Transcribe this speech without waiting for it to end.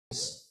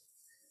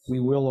we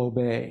will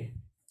obey.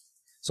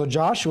 So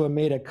Joshua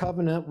made a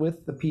covenant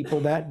with the people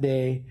that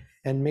day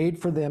and made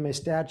for them a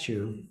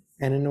statute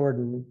and an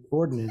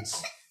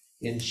ordinance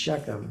in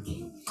Shechem.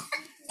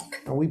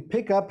 And we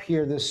pick up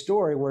here this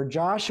story where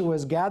Joshua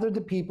has gathered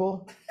the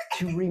people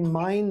to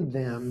remind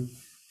them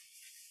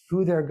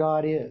who their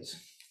God is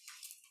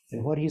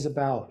and what he's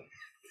about.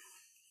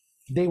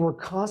 They were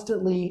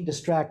constantly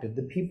distracted.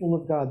 The people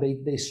of God,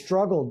 they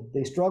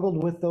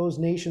struggled with those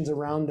nations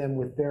around them,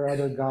 with their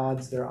other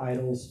gods, their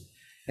idols,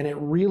 and it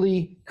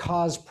really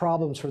caused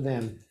problems for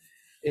them.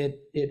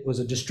 It was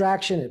a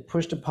distraction. It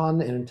pushed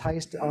upon and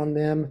enticed on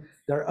them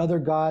their other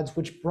gods,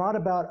 which brought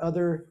about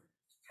other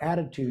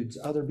attitudes,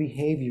 other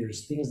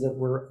behaviors, things that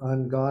were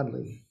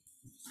ungodly.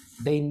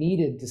 They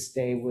needed to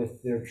stay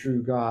with their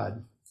true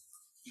God,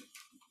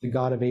 the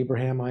God of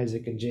Abraham,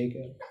 Isaac, and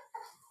Jacob.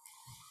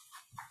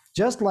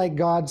 Just like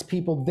God's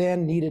people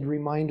then needed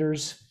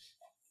reminders,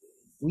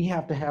 we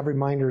have to have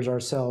reminders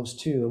ourselves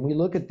too. And we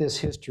look at this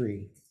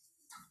history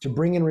to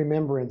bring in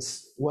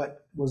remembrance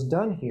what was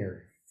done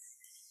here.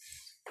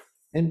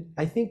 And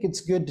I think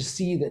it's good to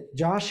see that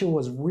Joshua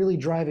was really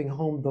driving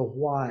home the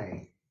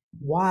why.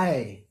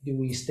 Why do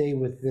we stay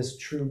with this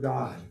true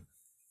God,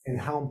 and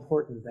how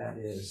important that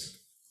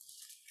is?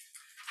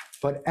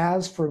 But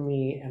as for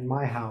me and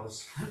my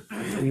house,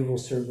 we will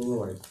serve the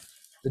Lord.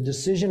 The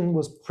decision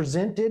was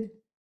presented.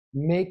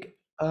 Make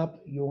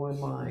up your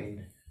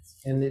mind.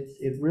 And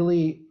it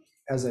really,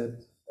 as a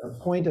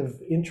point of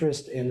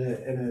interest and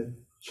a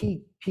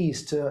key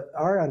piece to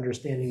our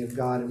understanding of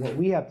God and what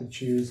we have to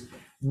choose,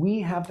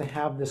 we have to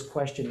have this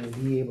question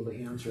and be able to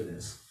answer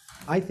this,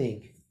 I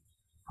think,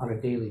 on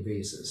a daily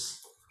basis.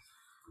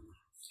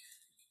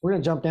 We're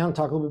going to jump down and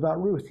talk a little bit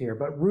about Ruth here.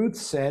 But Ruth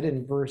said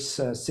in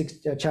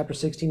chapter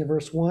 16 and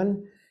verse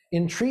 1,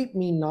 "Entreat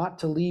me not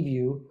to leave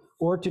you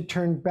or to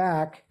turn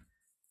back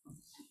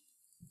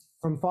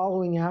from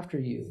following after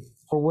you.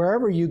 For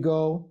wherever you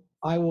go,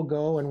 I will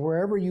go, and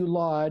wherever you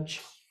lodge,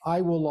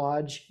 I will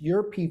lodge.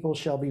 Your people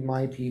shall be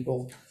my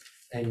people,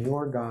 and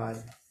your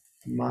God,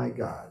 my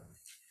God."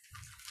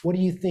 What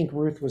do you think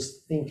Ruth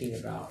was thinking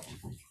about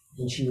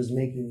when she was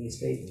making these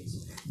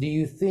statements? Do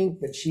you think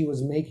that she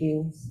was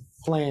making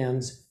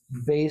plans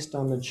based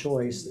on the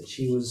choice that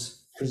she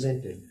was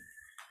presented?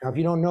 Now, if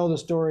you don't know the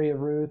story of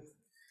Ruth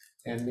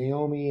and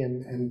Naomi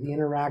and the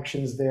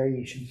interactions there,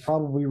 you should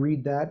probably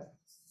read that.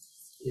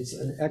 It's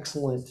an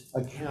excellent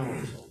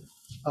account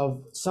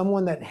of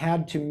someone that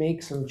had to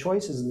make some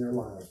choices in their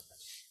life.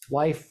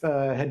 Life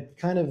had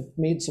kind of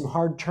made some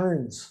hard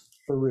turns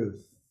for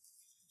Ruth.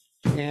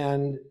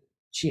 And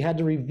she had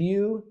to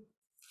review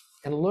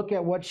and look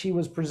at what she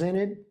was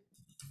presented,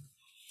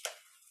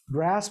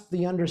 grasp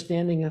the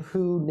understanding of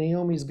who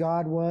Naomi's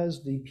God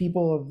was, the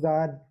people of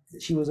God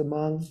that she was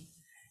among,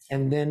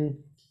 and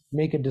then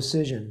make a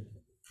decision.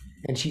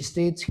 And she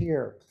states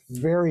here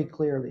very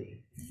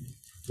clearly,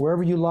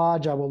 "Wherever you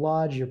lodge, I will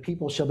lodge. Your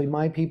people shall be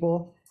my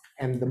people."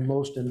 And the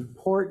most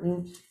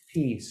important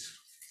piece,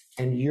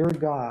 "and your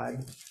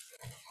God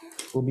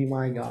will be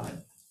my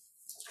God."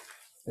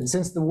 And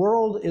since the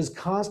world is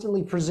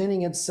constantly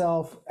presenting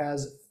itself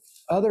as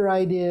other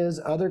ideas,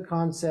 other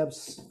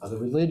concepts, other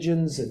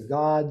religions and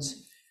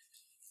gods,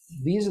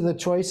 these are the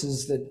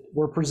choices that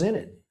were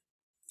presented.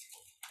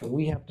 And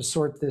we have to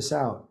sort this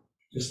out,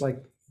 just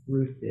like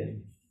Ruth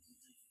did.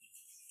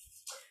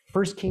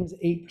 1 Kings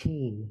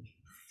 18,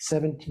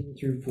 17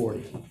 through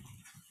 40.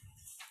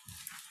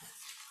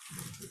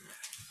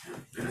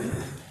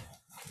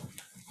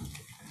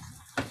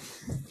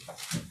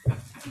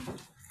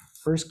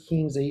 First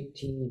Kings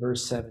 18,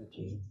 verse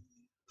 17.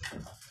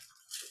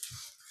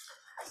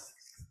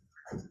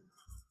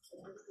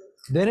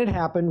 Then it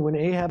happened when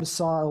Ahab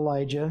saw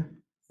Elijah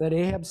that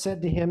Ahab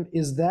said to him,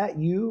 "Is that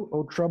you,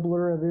 O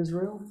troubler of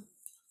Israel?"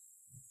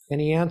 And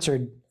he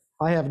answered,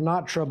 "I have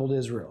not troubled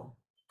Israel,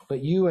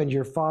 but you and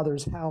your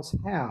father's house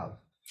have,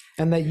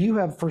 and that you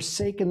have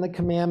forsaken the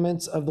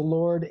commandments of the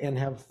Lord and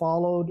have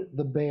followed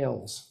the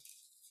Baals.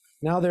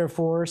 Now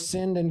therefore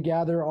send and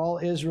gather all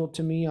Israel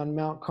to me on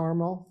Mount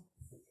Carmel,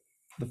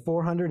 the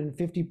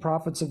 450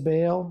 prophets of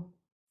Baal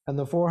and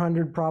the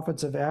 400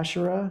 prophets of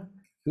Asherah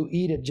who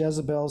eat at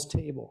Jezebel's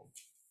table."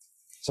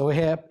 So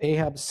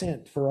Ahab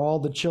sent for all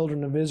the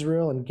children of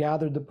Israel and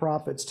gathered the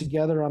prophets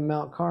together on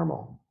Mount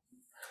Carmel.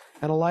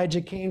 And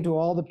Elijah came to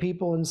all the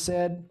people and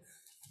said,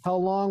 "How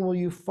long will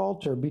you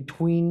falter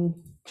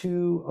between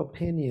two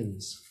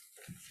opinions?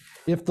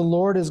 If the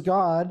Lord is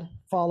God,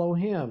 follow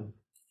him.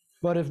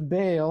 But if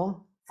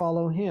Baal,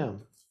 follow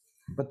him."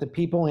 But the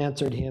people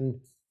answered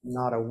him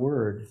not a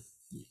word.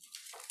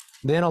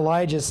 Then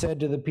Elijah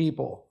said to the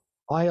people,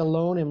 "I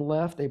alone am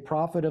left a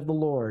prophet of the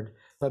Lord,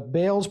 but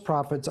Baal's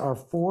prophets are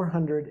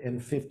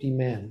 450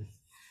 men.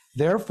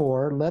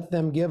 Therefore, let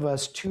them give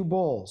us 2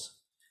 bulls,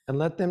 and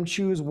let them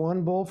choose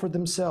 1 bull for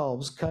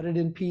themselves, cut it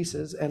in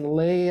pieces, and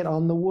lay it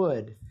on the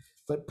wood,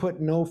 but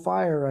put no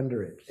fire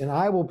under it. And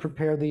I will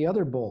prepare the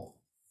other bull,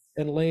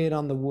 and lay it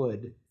on the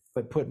wood,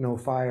 but put no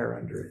fire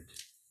under it.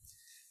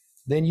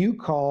 Then you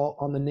call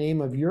on the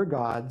name of your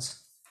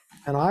gods,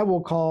 and I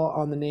will call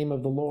on the name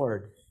of the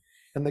Lord.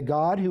 And the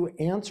God who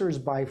answers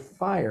by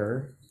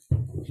fire,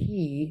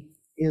 he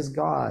is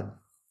God.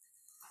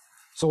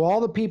 So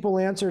all the people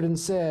answered and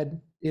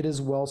said, it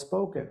is well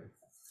spoken.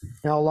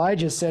 Now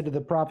Elijah said to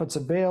the prophets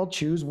of Baal,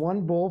 choose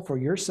one bull for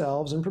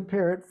yourselves and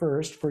prepare it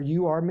first, for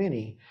you are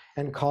many,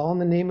 and call on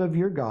the name of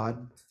your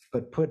God,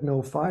 but put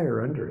no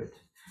fire under it.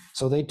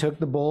 So they took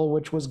the bull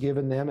which was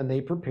given them, and they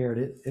prepared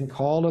it, and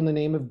called on the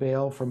name of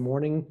Baal from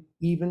morning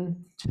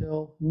even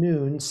till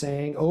noon,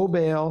 saying, O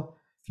Baal,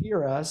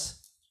 hear us.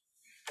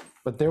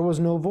 But there was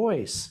no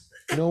voice,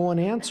 no one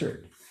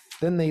answered.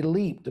 Then they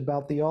leaped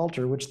about the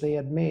altar which they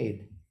had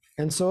made.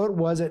 And so it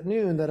was at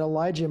noon that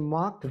Elijah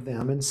mocked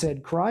them and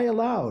said, cry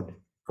aloud,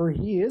 for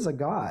he is a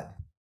god.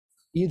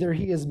 Either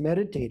he is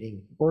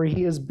meditating, or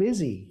he is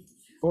busy,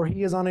 or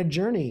he is on a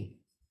journey,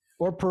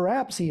 or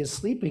perhaps he is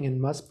sleeping and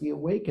must be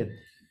awakened.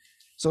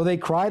 So they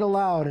cried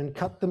aloud and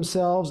cut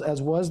themselves,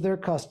 as was their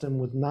custom,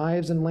 with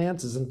knives and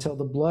lances until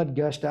the blood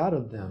gushed out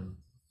of them.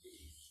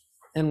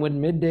 And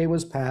when midday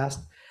was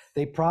past,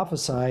 they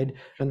prophesied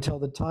until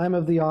the time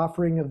of the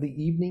offering of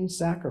the evening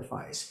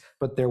sacrifice,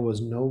 but there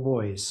was no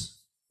voice.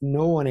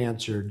 No one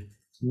answered.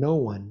 No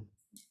one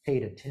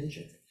paid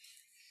attention.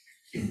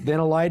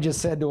 Then Elijah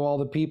said to all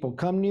the people,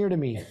 come near to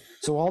me.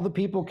 So all the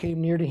people came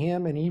near to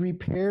him, and he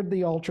repaired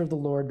the altar of the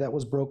Lord that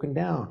was broken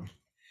down.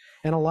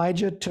 And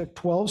Elijah took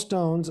 12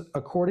 stones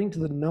according to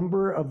the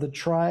number of the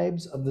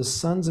tribes of the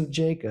sons of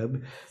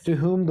Jacob, to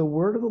whom the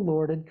word of the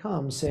Lord had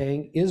come,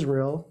 saying,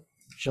 Israel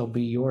shall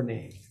be your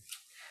name.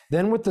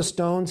 Then with the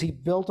stones he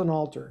built an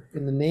altar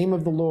in the name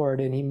of the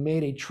Lord, and he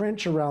made a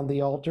trench around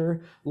the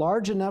altar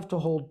large enough to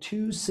hold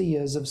 2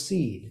 seahs of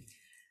seed.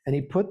 And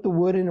he put the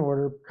wood in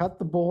order, cut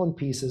the bull in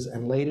pieces,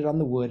 and laid it on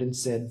the wood, and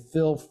said,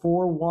 fill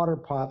 4 water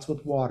pots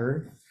with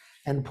water,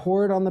 and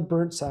pour it on the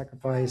burnt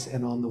sacrifice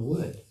and on the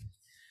wood.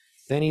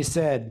 Then he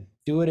said,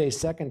 do it a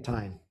second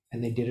time.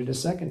 And they did it a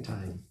second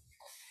time.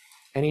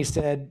 And he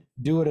said,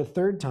 do it a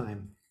third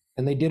time.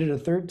 And they did it a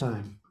third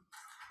time.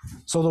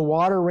 So the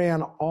water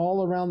ran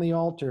all around the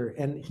altar,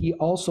 and he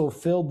also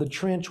filled the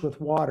trench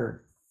with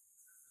water.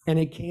 And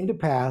it came to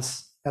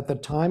pass at the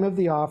time of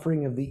the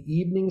offering of the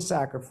evening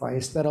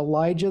sacrifice that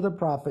Elijah the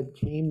prophet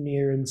came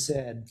near and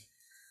said,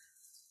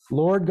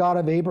 Lord God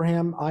of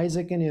Abraham,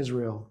 Isaac, and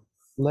Israel,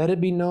 let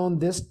it be known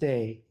this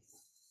day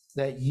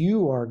that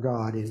you are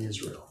God in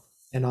Israel,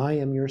 and I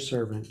am your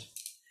servant,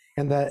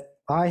 and that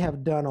I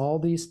have done all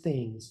these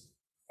things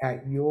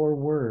at your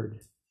word.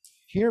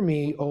 Hear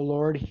me, O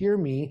Lord, hear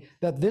me,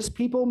 that this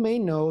people may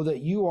know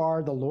that you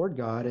are the Lord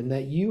God, and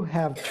that you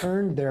have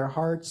turned their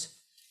hearts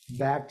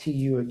back to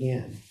you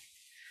again.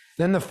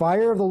 Then the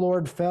fire of the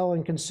Lord fell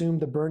and consumed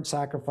the burnt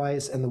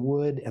sacrifice and the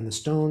wood and the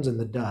stones and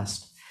the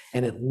dust,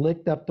 and it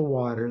licked up the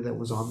water that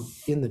was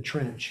in the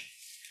trench.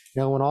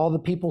 Now when all the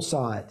people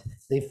saw it,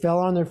 they fell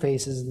on their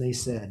faces, and they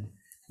said,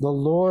 the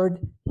Lord,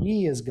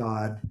 he is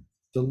God.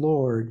 The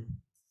Lord,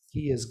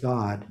 he is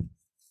God.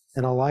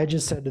 And Elijah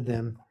said to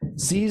them,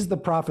 seize the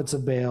prophets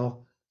of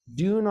Baal.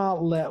 Do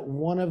not let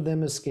one of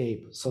them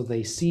escape. So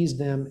they seized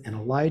them, and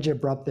Elijah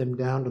brought them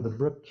down to the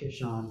brook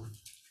Kishon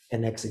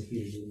and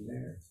executed them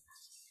there.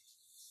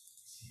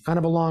 Kind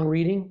of a long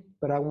reading,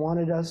 but I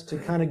wanted us to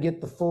kind of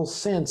get the full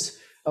sense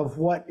of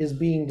what is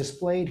being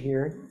displayed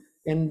here.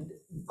 And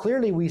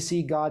clearly we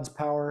see God's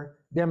power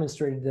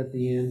demonstrated at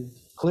the end.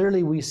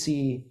 Clearly we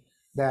see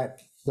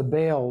that the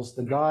Baals,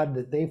 the God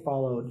that they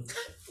followed,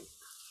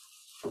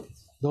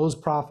 those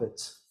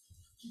prophets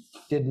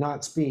did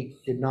not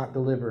speak, did not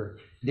deliver.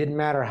 It didn't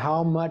matter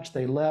how much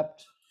they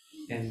leapt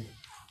and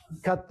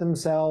cut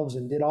themselves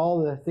and did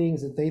all the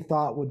things that they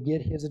thought would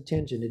get his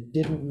attention. It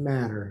didn't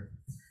matter.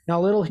 Now,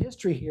 a little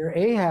history here.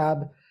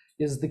 Ahab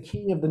is the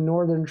king of the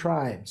northern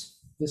tribes.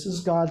 This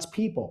is God's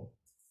people.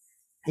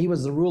 He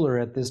was the ruler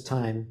at this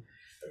time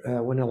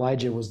when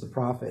Elijah was the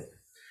prophet.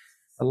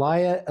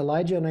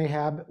 Elijah and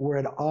Ahab were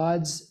at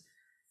odds.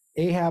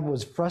 Ahab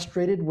was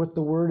frustrated with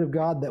the word of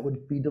God that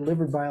would be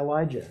delivered by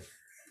Elijah.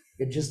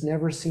 It just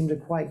never seemed to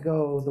quite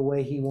go the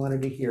way he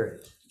wanted to hear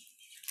it.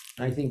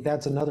 And I think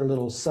that's another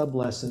little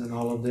sub-lesson in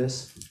all of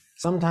this.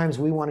 Sometimes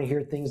we want to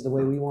hear things the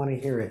way we want to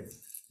hear it,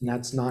 and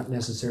that's not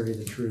necessarily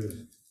the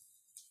truth.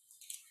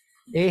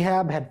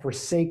 Ahab had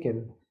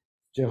forsaken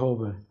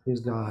Jehovah,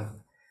 his God,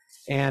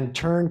 and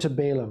turned to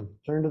Balaam,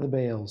 turned to the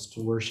Baals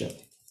to worship.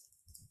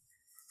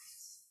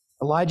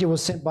 Elijah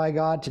was sent by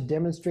God to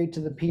demonstrate to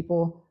the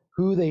people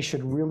who they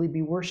should really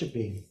be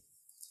worshiping,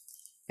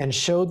 and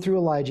showed through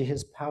Elijah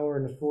his power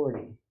and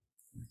authority.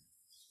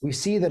 We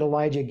see that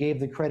Elijah gave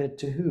the credit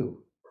to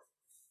who?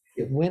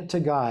 It went to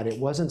God. It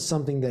wasn't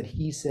something that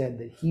he said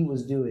that he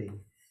was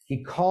doing.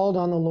 He called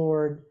on the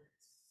Lord,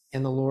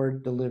 and the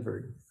Lord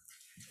delivered.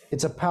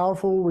 It's a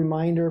powerful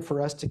reminder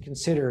for us to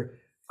consider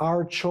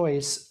our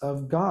choice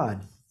of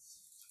God,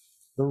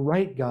 the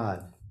right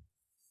God.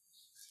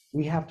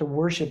 We have to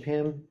worship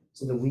him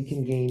so that we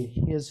can gain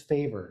his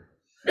favor.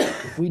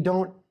 If we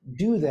don't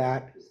do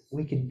that,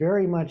 we could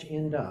very much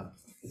end up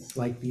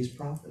like these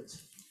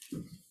prophets.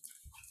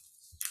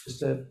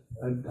 Just a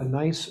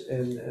nice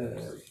and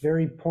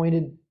very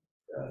pointed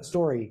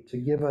story to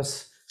give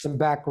us some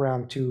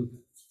background to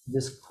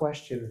this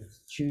question,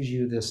 choose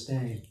you this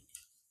day.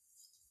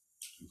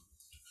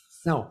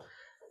 Now,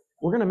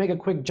 we're going to make a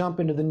quick jump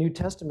into the New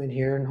Testament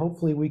here, and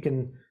hopefully we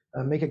can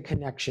make a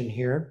connection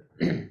here.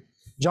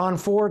 John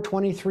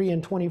 4:23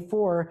 and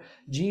 24,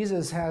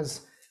 Jesus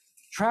has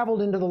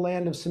traveled into the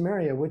land of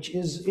Samaria, which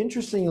is,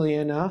 interestingly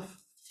enough,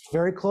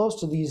 very close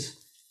to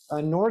these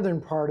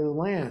northern part of the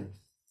land.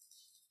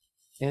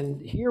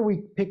 And here we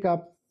pick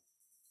up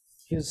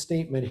his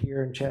statement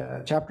here in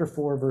chapter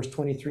 4, verse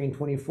 23 and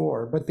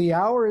 24. But the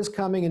hour is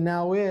coming, and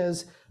now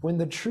is, when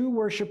the true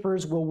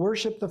worshipers will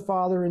worship the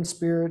Father in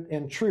spirit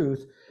and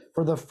truth,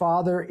 for the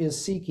Father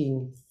is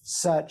seeking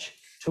such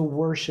to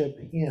worship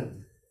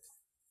him.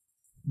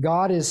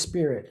 God is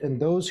spirit, and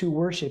those who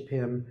worship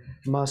him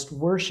must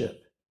worship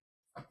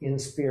in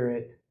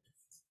spirit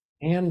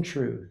and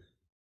truth.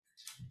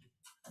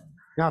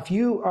 Now, if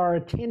you are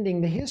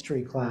attending the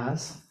history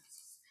class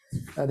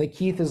that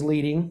Keith is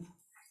leading,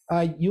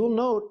 you'll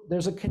note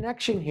there's a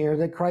connection here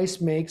that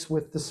Christ makes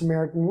with the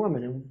Samaritan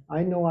woman. And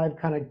I know I've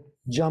kind of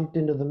jumped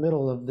into the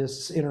middle of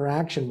this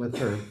interaction with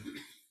her.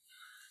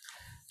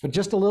 But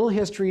just a little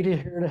history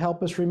here to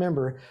help us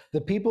remember.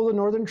 The people of the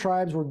northern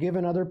tribes were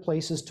given other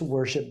places to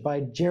worship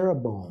by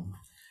Jeroboam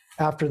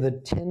after the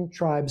 10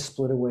 tribes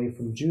split away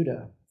from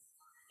Judah.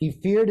 He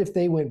feared if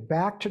they went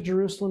back to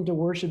Jerusalem to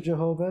worship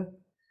Jehovah,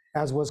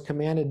 as was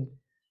commanded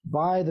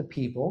by the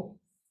people,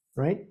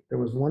 right? There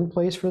was one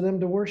place for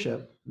them to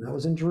worship, and that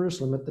was in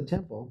Jerusalem at the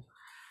temple.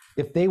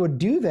 If they would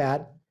do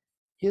that,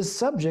 his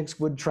subjects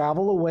would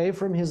travel away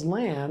from his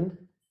land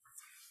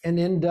and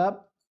end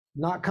up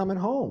not coming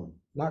home,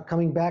 not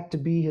coming back to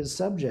be his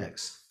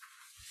subjects.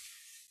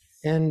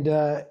 And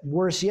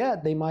worse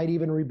yet, they might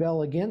even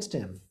rebel against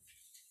him.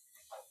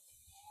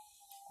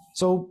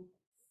 So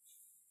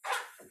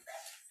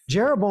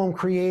Jeroboam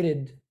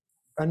created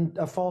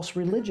a false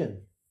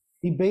religion.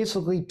 He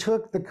basically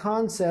took the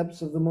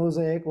concepts of the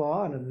Mosaic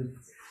Law and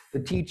the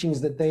teachings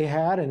that they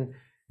had and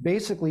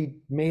basically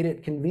made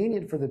it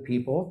convenient for the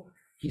people.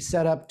 He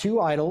set up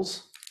 2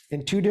 idols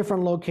in 2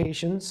 different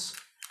locations.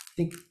 I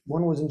think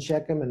one was in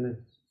Shechem and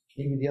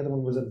maybe the other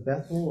one was at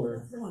Bethel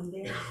or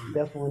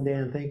Bethel and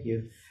Dan, thank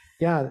you.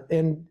 Yeah,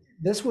 and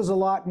this was a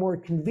lot more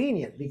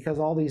convenient because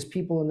all these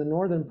people in the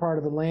northern part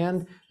of the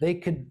land, they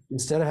could,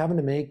 instead of having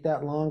to make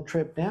that long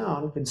trip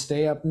down, could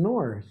stay up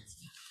north.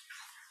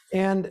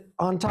 And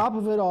on top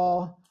of it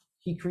all,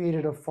 he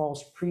created a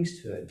false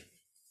priesthood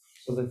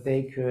so that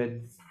they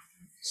could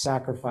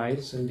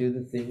sacrifice and do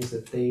the things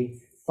that they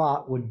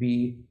thought would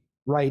be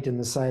right in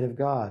the sight of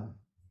God.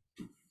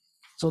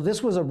 So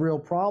this was a real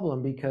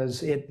problem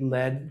because it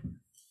led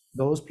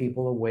those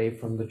people away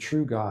from the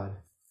true God.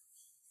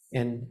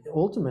 And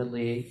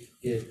ultimately,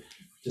 it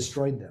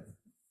destroyed them.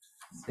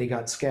 They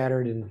got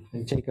scattered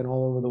and taken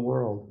all over the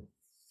world.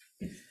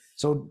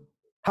 So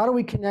how do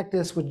we connect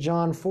this with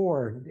John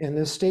 4 and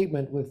this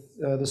statement with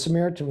the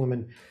Samaritan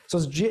woman? So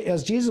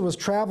as Jesus was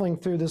traveling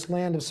through this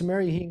land of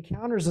Samaria, he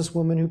encounters this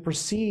woman who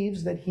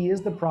perceives that he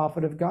is the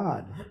prophet of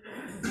God.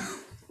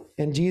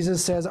 And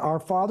Jesus says, "Our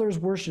fathers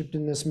worshipped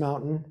in this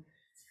mountain,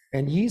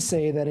 and ye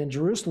say that in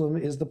Jerusalem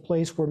is the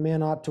place where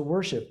men ought to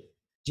worship.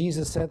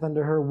 Jesus saith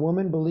unto her,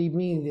 Woman, believe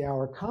me, the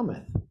hour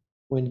cometh,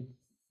 when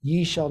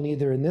ye shall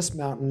neither in this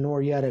mountain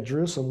nor yet at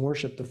Jerusalem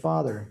worship the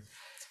Father."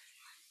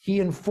 He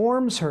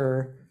informs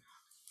her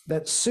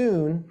that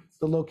soon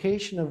the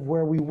location of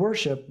where we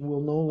worship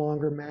will no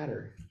longer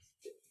matter.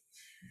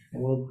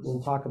 And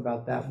we'll talk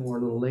about that more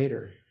a little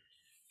later.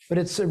 But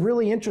it's a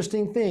really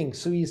interesting thing.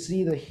 So you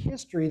see the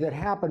history that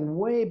happened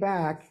way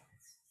back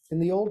in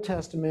the Old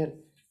Testament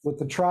with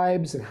the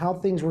tribes and how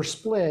things were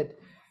split.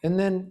 And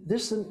then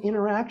this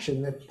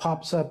interaction that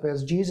pops up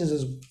as Jesus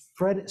is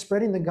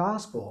spreading the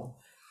gospel,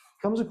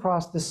 comes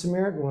across this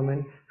Samaritan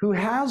woman who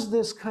has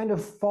this kind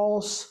of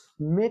false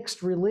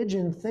mixed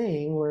religion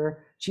thing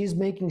where she's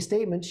making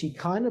statements. She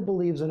kind of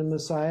believes in a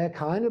Messiah,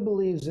 kind of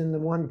believes in the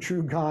one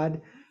true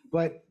God,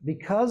 but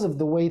because of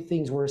the way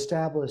things were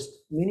established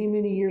many,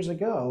 many years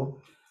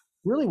ago,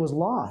 really was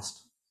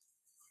lost.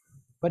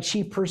 But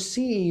she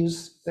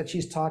perceives that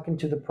she's talking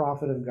to the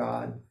prophet of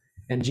God,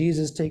 and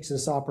Jesus takes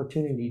this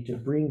opportunity to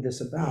bring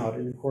this about.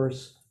 And of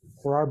course,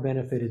 for our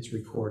benefit, it's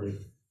recorded.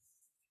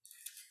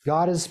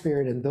 God is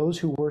spirit, and those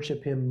who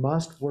worship him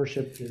must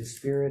worship in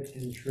spirit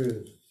and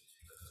truth.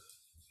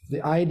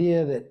 The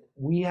idea that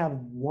we have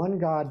one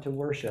God to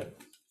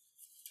worship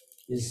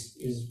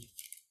is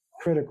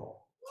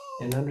critical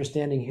in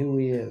understanding who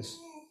he is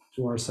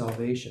to our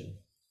salvation.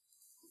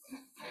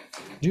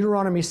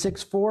 Deuteronomy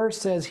 6:4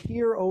 says,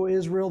 "Hear, O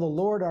Israel, the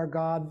Lord our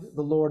God,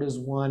 the Lord is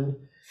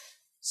one."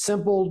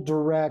 Simple,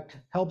 direct,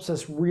 helps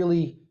us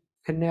really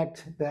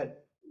connect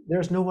that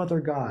there's no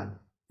other God.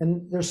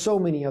 And there's so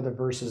many other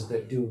verses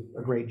that do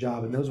a great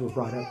job, and those were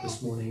brought up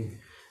this morning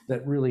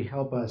that really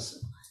help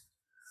us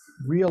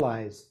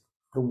realize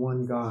the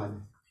one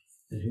God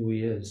and who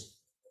he is.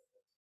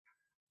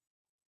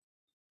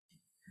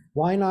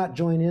 Why not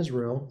join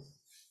Israel?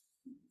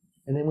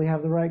 And then we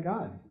have the right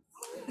God.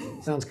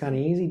 Sounds kind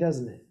of easy,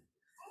 doesn't it?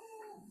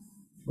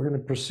 We're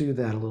going to pursue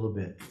that a little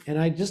bit. And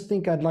I just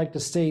think I'd like to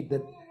state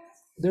that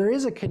there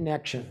is a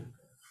connection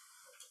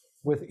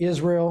with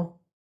Israel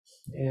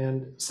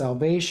and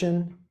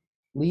salvation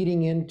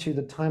leading into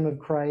the time of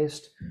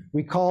Christ.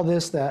 We call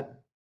this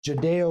that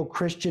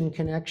Judeo-Christian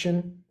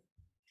connection.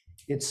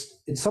 It's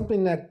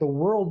something that the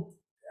world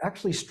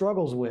actually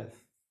struggles with.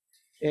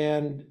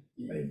 And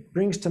it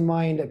brings to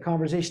mind a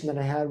conversation that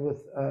I had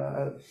with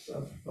a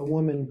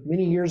woman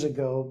many years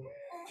ago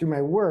through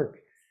my work.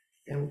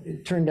 And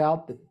it turned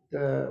out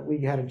that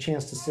we had a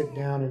chance to sit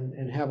down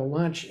and have a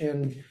lunch.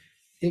 And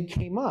it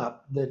came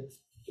up that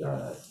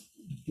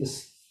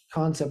this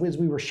concept, as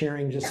we were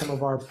sharing just some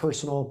of our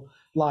personal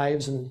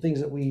lives and things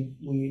that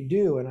we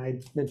do. And I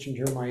mentioned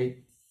her my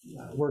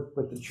work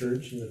with the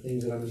church and the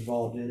things that I'm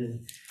involved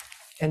in.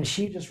 And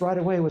she just right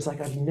away was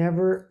like, I've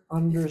never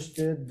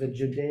understood the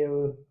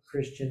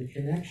Judeo-Christian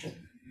connection.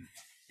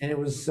 And it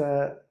was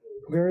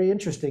very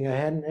interesting. I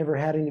hadn't ever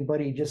had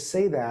anybody just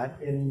say that.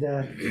 And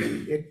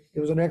it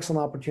was an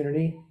excellent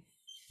opportunity.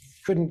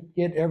 Couldn't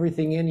get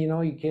everything in,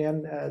 you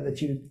can,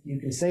 that you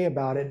can say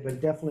about it,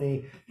 but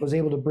definitely was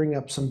able to bring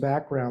up some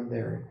background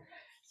there.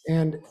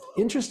 And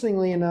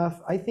interestingly enough,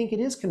 I think it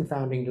is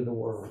confounding to the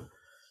world.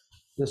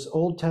 This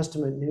Old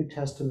Testament, New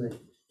Testament,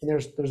 and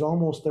they're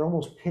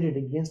almost pitted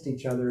against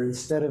each other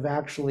instead of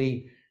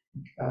actually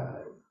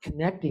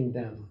connecting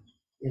them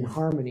in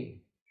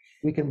harmony.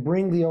 We can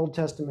bring the Old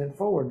Testament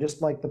forward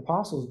just like the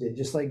apostles did,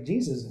 just like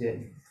Jesus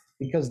did,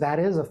 because that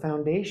is a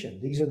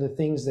foundation. These are the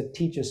things that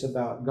teach us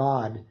about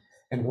God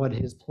and what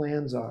his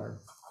plans are.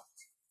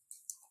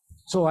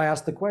 So I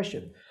asked the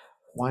question,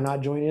 why not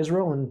join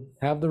Israel and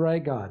have the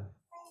right God?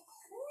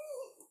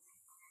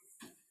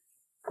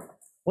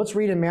 Let's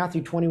read in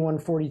Matthew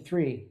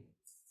 21:43.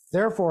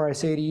 Therefore, I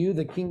say to you,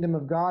 the kingdom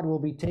of God will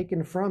be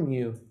taken from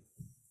you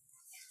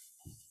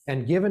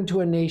and given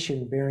to a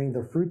nation bearing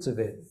the fruits of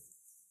it.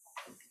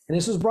 And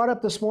this was brought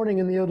up this morning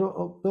in the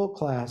adult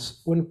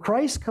class. When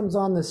Christ comes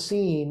on the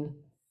scene,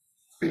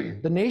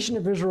 the nation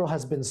of Israel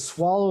has been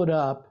swallowed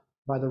up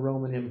by the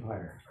Roman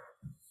Empire.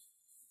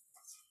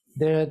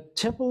 The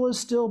temple is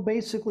still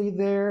basically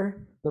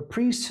there. The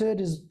priesthood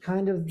is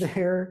kind of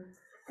there,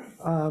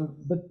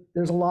 but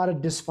there's a lot of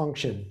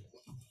dysfunction.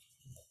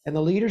 And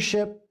the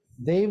leadership,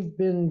 they've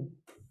been,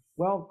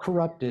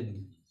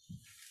 corrupted.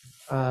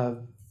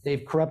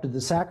 They've corrupted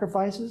the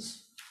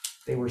sacrifices.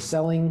 They were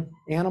selling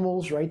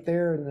animals right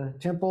there in the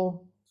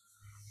temple.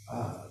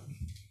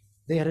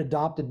 They had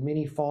adopted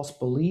many false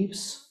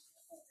beliefs.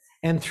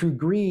 And through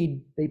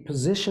greed, they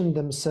positioned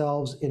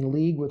themselves in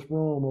league with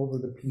Rome over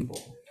the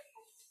people.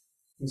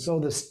 And so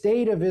the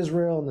state of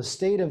Israel and the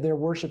state of their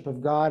worship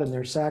of God and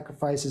their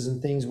sacrifices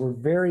and things were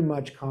very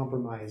much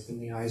compromised in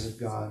the eyes of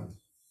God.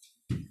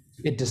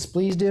 It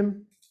displeased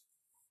him,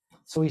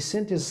 so he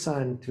sent his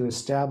son to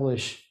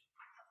establish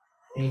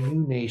a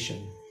new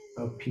nation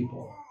of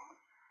people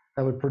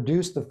that would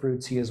produce the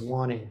fruits he is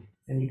wanting.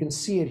 And you can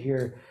see it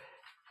here.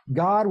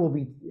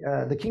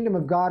 The kingdom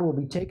of God will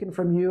be taken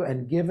from you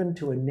and given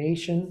to a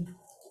nation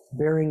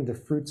bearing the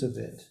fruits of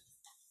it.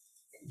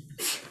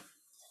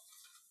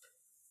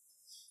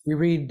 We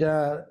read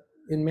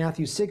in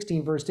Matthew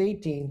 16, verse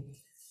 18,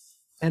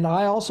 and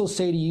I also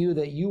say to you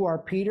that you are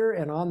Peter,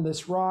 and on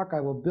this rock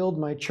I will build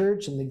my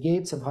church, and the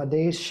gates of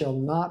Hades shall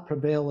not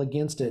prevail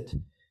against it.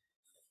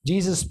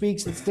 Jesus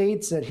speaks and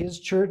states that his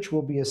church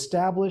will be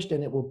established,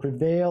 and it will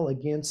prevail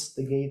against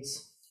the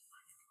gates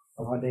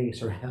of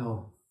Hades, or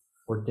hell,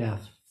 or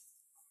death.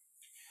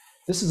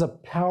 This is a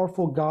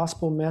powerful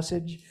gospel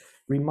message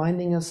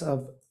reminding us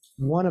of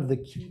one of the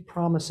key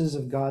promises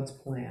of God's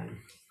plan,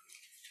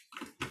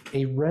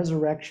 a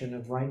resurrection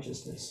of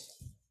righteousness.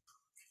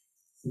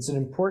 It's an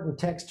important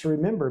text to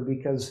remember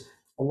because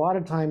a lot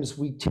of times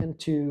we tend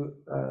to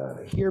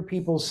hear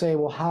people say,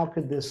 well, how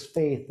could this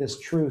faith, this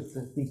truth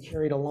be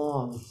carried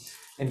along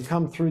and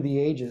come through the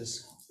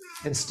ages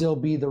and still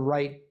be the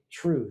right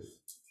truth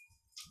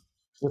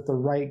with the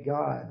right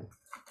God?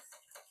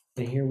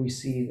 And here we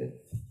see that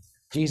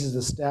Jesus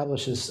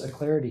establishes a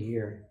clarity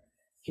here.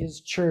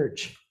 His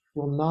church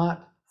will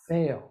not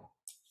fail.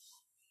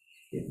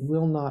 It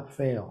will not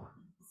fail.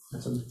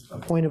 That's a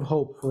point of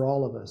hope for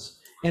all of us.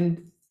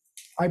 And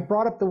I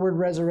brought up the word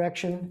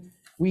resurrection.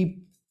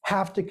 We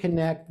have to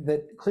connect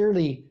that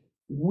clearly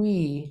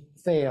we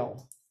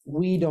fail.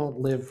 We don't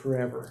live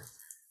forever.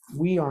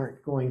 We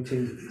aren't going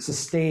to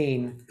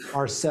sustain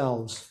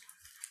ourselves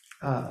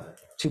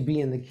to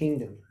be in the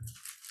kingdom.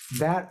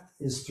 That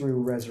is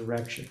through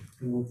resurrection.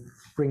 And we'll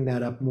bring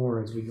that up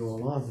more as we go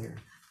along here.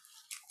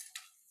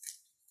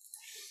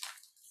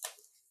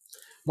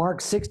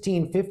 Mark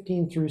 16,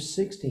 15 through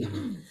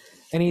 16.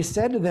 And he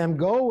said to them,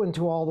 go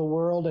into all the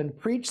world and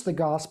preach the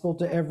gospel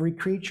to every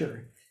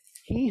creature.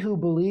 He who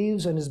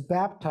believes and is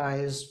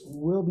baptized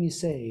will be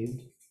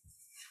saved,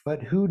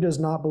 but who does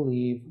not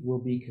believe will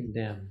be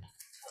condemned.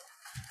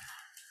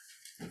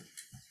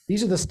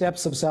 These are the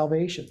steps of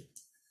salvation.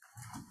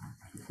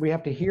 We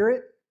have to hear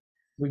it,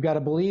 we've got to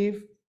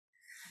believe,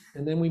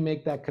 and then we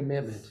make that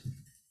commitment.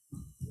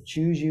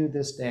 Choose you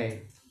this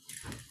day,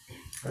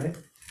 right?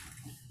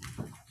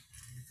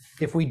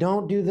 If we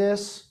don't do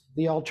this,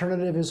 the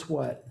alternative is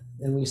what?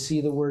 and we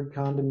see the word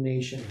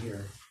condemnation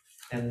here.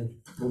 And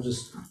we'll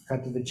just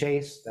cut to the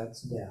chase.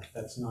 That's death.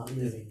 That's not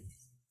living.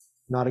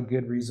 Not a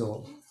good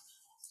result.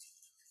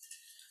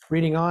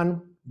 Reading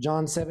on,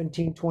 John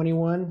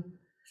 17:21.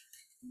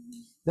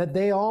 That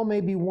they all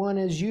may be one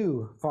as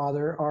you,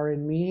 Father, are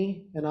in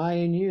me, and I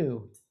in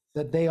you,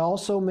 that they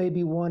also may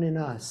be one in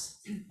us,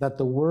 that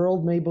the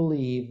world may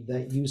believe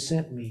that you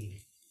sent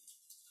me.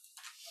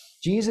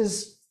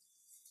 Jesus,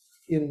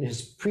 in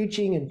his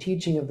preaching and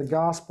teaching of the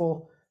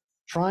gospel,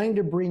 trying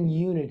to bring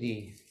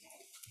unity,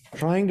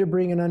 trying to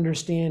bring an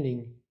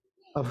understanding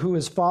of who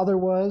his Father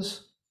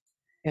was,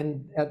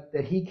 and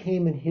that he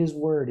came in his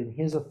word, in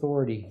his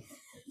authority.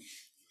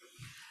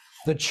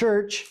 The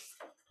church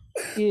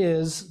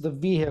is the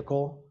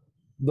vehicle,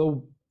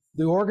 the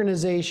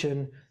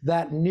organization,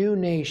 that new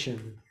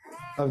nation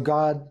of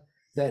God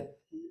that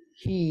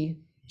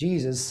he,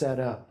 Jesus, set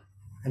up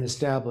and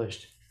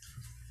established.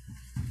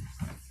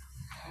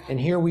 And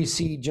here we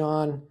see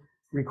John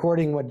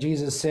recording what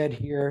Jesus said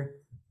here,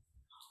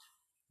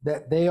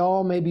 that they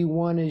all may be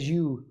one as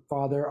you,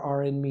 Father,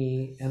 are in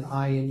me and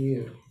I in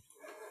you,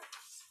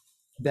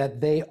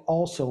 that they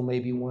also may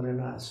be one in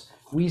us.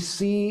 We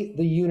see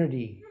the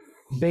unity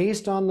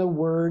based on the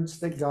words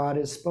that God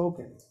has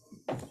spoken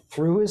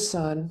through his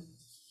Son,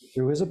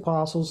 through his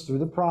apostles, through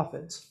the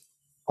prophets.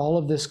 All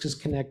of this is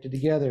connected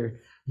together,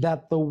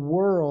 that the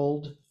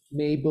world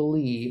may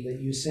believe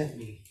that you sent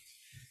me.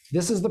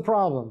 This is the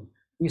problem.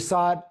 We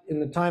saw it in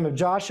the time of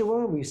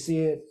Joshua. We see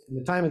it in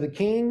the time of the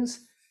kings.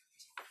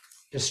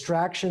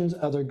 Distractions,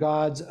 other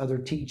gods, other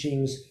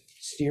teachings,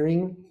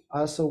 steering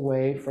us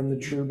away from the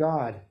true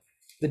God.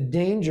 The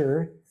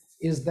danger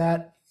is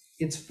that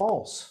it's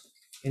false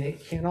and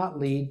it cannot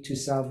lead to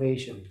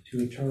salvation,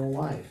 to eternal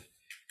life.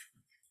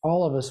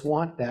 All of us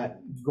want that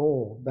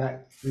goal,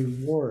 that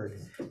reward.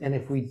 And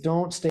if we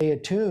don't stay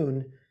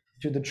attuned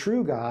to the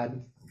true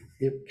God,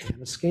 it can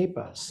escape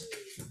us.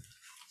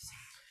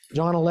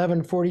 John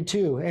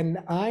 11:42, and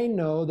I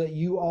know that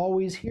you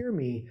always hear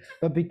me,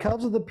 but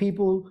because of the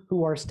people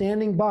who are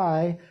standing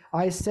by,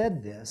 I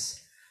said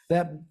this,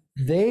 that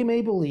they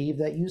may believe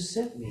that you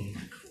sent me.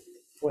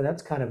 Boy,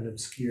 that's kind of an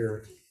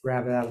obscure,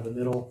 grab it out of the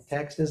middle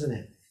text, isn't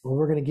it? Well,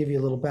 we're going to give you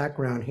a little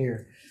background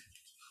here.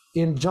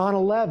 In John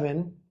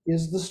 11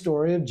 is the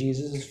story of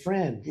Jesus'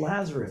 friend,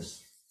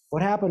 Lazarus.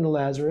 What happened to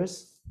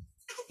Lazarus?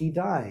 He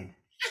died.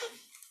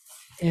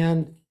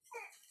 And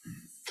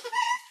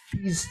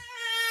he's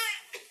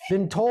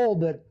been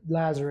told that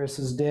Lazarus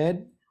is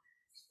dead.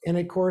 And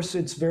of course,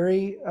 it's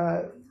very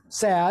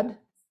sad.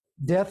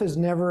 Death is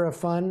never a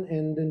fun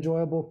and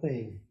enjoyable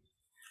thing.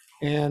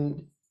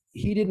 And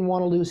he didn't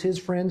want to lose his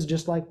friends,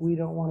 just like we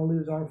don't want to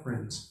lose our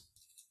friends.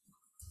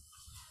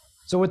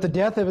 So with the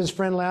death of his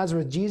friend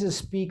Lazarus, Jesus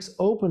speaks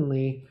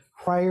openly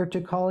prior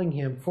to calling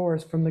him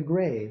forth from the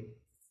grave,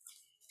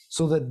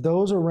 so that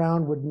those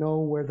around would know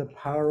where the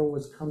power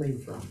was coming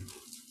from.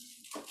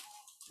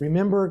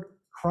 Remember,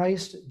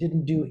 Christ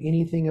didn't do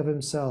anything of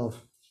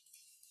himself.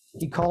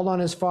 He called on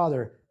his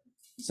Father.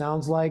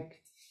 Sounds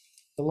like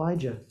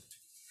Elijah,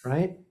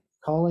 right?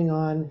 Calling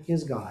on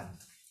his God.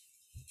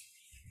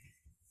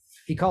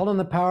 He called on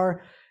the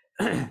power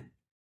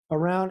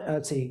around,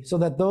 so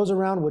that those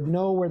around would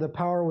know where the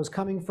power was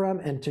coming from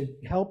and to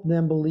help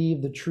them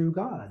believe the true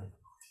God,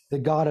 the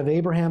God of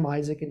Abraham,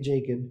 Isaac, and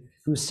Jacob,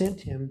 who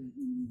sent him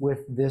with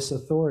this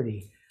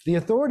authority. The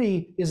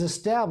authority is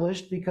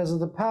established because of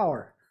the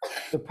power.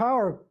 The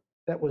power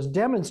that was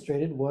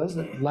demonstrated was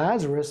that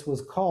Lazarus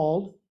was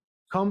called,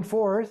 come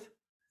forth,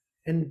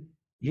 and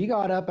he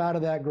got up out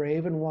of that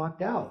grave and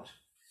walked out.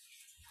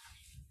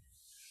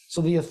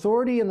 So the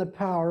authority and the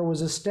power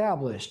was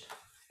established,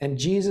 and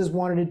Jesus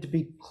wanted it to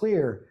be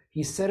clear.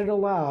 He said it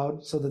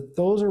aloud so that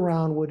those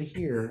around would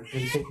hear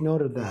and take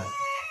note of that.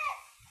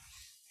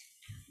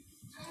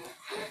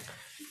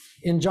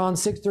 In John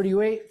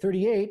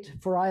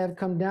 6:38, for I have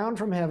come down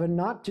from heaven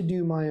not to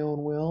do my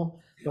own will,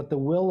 but the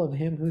will of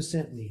him who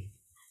sent me.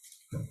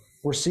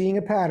 We're seeing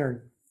a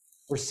pattern.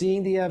 We're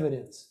seeing the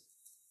evidence.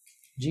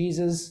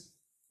 Jesus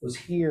was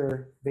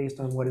here based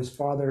on what his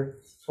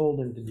Father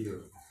told him to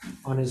do,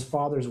 on his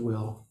Father's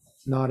will,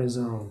 not his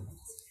own.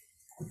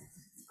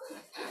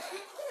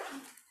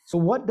 So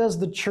what does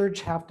the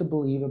church have to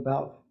believe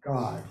about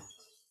God?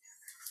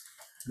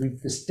 We've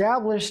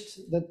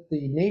established that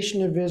the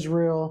nation of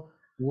Israel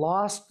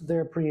lost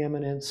their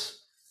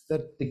preeminence,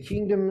 that the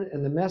kingdom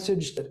and the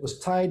message that was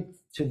tied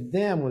to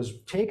them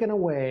was taken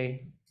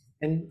away,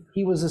 and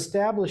Jesus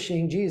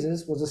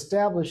was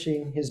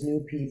establishing his new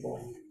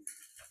people,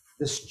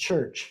 this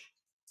church.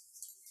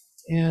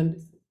 And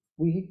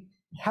we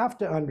have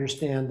to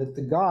understand that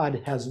the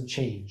God hasn't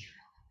changed.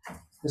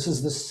 This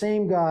is the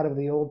same God of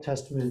the Old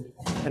Testament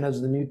and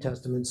as the New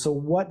Testament. So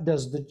what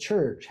does the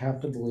church have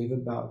to believe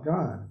about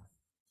God?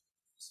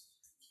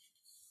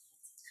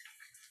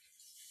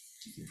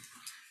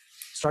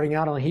 Starting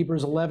out on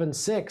Hebrews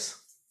 11:6,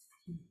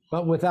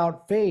 but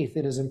without faith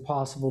it is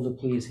impossible to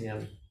please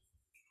him.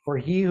 For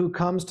he who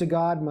comes to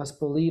God must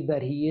believe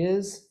that he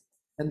is,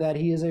 and that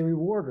he is a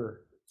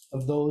rewarder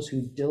of those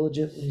who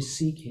diligently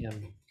seek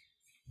him.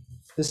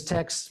 This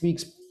text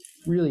speaks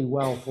really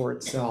well for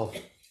itself.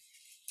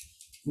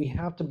 We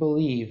have to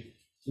believe.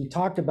 We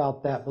talked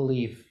about that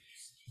belief.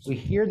 We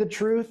hear the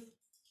truth,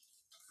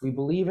 we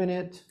believe in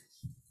it,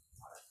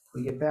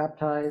 we get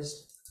baptized.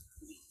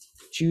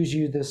 Choose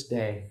you this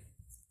day.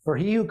 For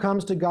he who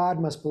comes to God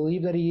must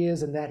believe that he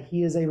is and that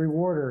he is a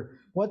rewarder.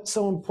 What's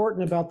so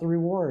important about the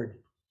reward?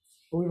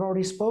 Well, we've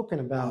already spoken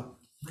about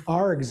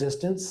our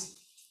existence.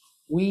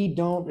 We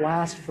don't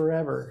last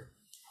forever.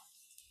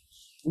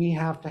 We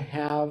have to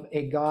have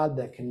a God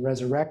that can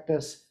resurrect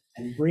us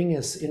and bring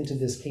us into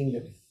this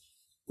kingdom.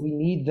 We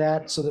need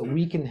that so that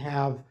we can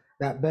have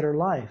that better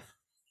life.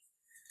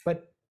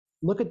 But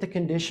look at the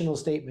conditional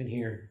statement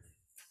here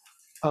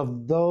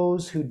of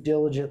those who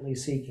diligently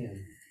seek him.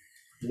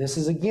 And this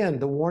is, again,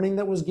 the warning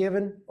that was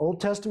given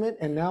Old Testament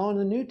and now in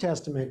the New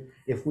Testament.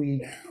 If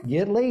we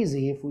get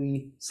lazy, if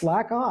we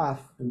slack off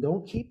and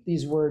don't keep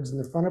these words in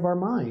the front of our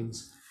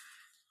minds,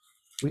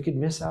 we could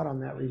miss out on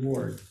that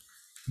reward.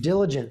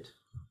 Diligent,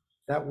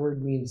 that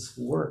word means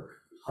work,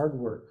 hard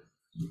work.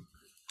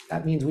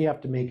 That means we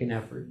have to make an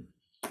effort.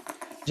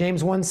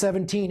 James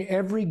 1:17,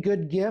 every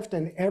good gift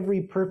and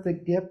every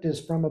perfect gift is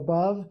from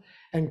above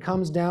and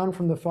comes down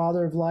from the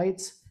Father of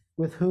lights,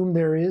 with whom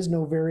there is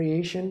no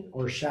variation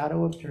or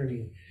shadow of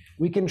turning.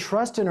 We can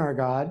trust in our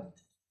God.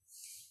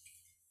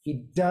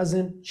 He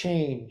doesn't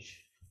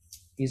change.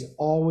 He's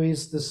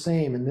always the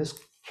same. And this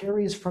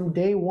carries from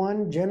day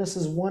one,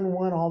 Genesis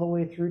 1:1, all the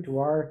way through to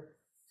our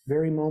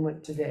very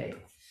moment today.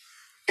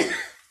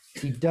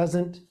 He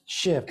doesn't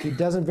shift. He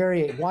doesn't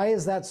vary. Why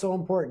is that so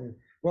important?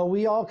 Well,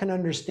 we all can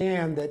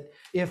understand that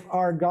if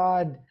our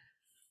God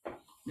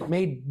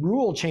made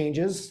rule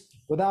changes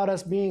without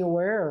us being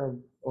aware,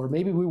 or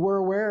maybe we were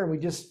aware and we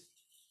just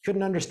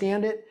couldn't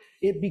understand it,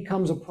 it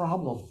becomes a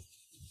problem.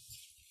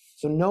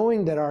 So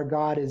knowing that our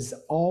God is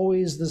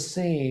always the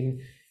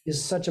same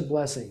is such a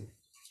blessing,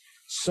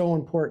 so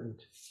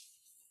important.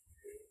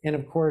 And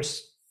of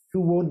course,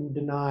 who wouldn't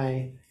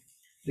deny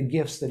the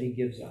gifts that he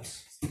gives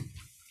us,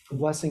 the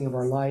blessing of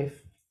our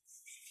life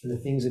and the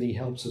things that he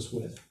helps us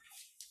with?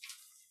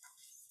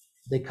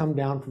 They come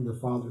down from the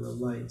Father of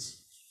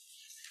lights.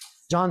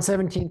 John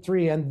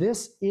 17:3, and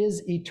this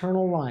is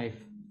eternal life,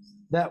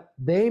 that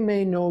they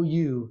may know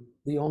you,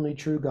 the only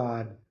true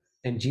God,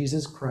 and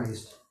Jesus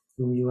Christ,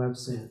 whom you have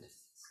sent.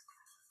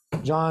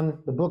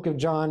 John, the book of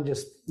John,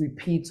 just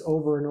repeats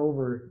over and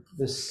over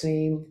the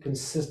same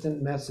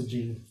consistent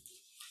messaging.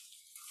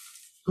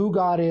 Who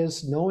God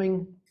is,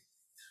 knowing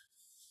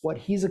what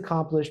he's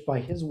accomplished by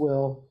his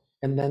will,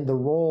 and then the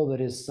role that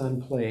his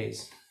Son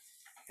plays,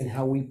 and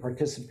how we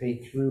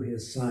participate through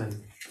his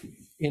Son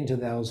into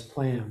those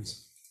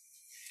plans.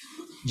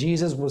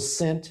 Jesus was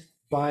sent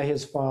by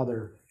his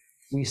Father.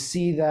 We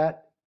see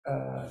that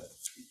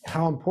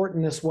how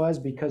important this was,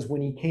 because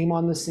when he came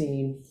on the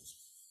scene,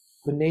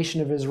 the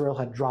nation of Israel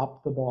had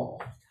dropped the ball.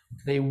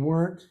 They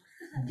weren't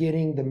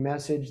getting the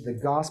message, the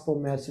gospel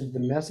message, the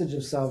message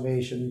of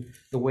salvation,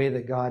 the way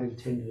that God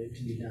intended it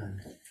to be done.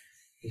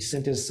 He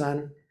sent his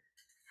Son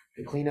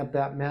to clean up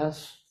that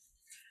mess,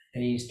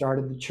 and he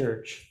started the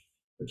church,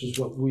 which is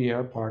what we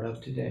are part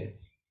of today.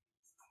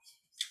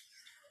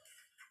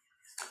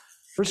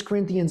 1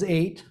 Corinthians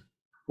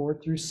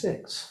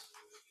 8:4-6.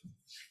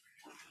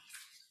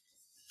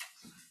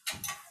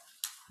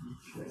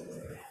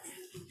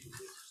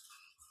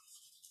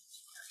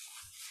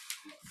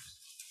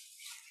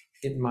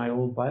 Getting my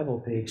old Bible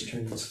page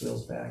turning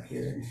skills back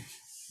here.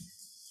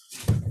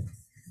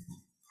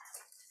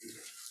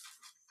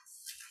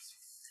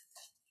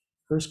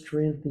 First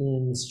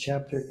Corinthians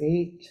chapter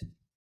 8,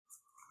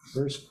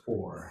 verse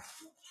 4.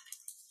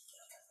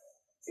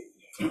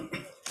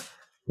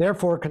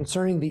 Therefore,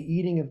 concerning the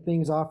eating of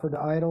things offered to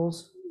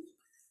idols,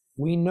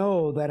 we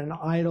know that an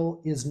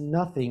idol is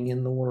nothing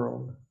in the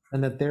world,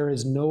 and that there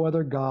is no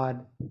other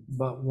God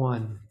but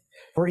one.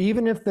 For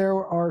even if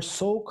there are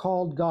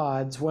so-called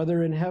gods,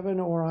 whether in heaven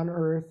or on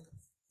earth,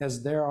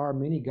 as there are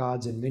many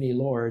gods and many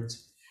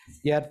lords,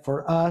 yet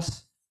for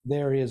us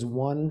there is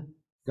one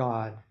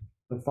God,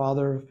 the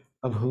Father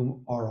of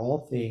whom are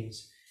all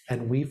things,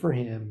 and we for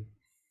him,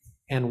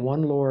 and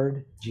one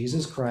Lord,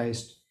 Jesus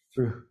Christ,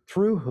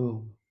 through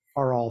whom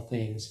are all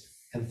things,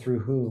 and through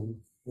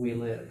whom we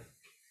live.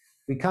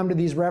 We come to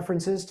these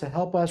references to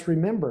help us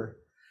remember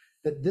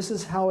that this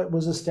is how it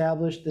was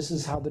established. This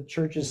is how the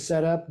church is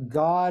set up.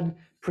 God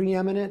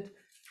preeminent.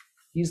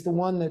 He's the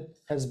one that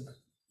has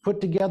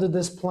put together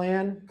this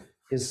plan.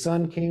 His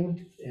Son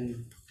came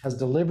and has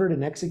delivered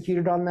and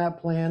executed on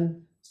that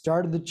plan,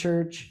 started the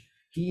church.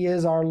 He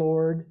is our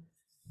Lord.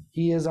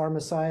 He is our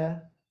Messiah.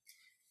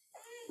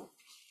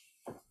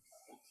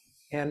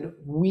 And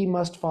we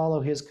must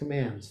follow his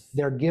commands.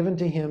 They're given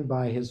to him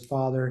by his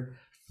Father.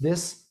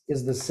 This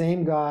is the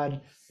same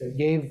God that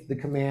gave the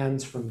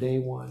commands from day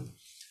one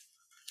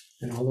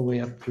and all the way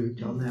up through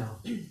till now.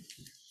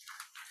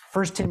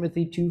 1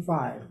 Timothy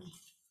 2:5.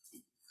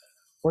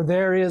 For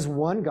there is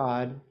one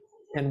God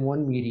and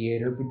one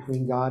mediator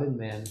between God and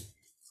men,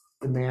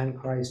 the man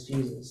Christ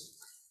Jesus.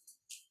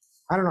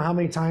 I don't know how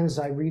many times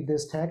I read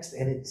this text,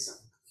 and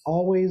it's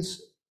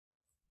always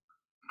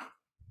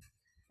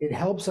It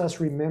helps us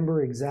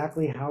remember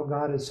exactly how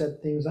God has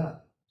set things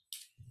up,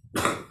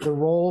 the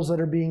roles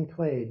that are being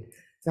played.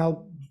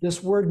 Now,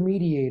 this word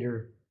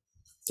mediator,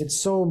 it's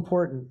so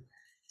important.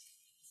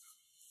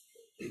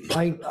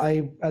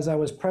 As I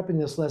was prepping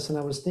this lesson,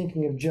 I was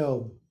thinking of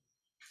Job.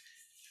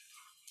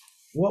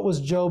 What was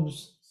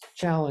Job's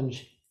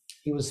challenge?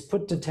 He was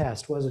put to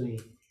test, wasn't he?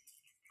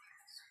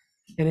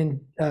 And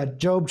in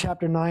Job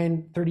chapter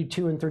 9,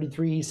 32 and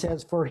 33, he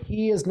says, "For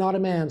he is not a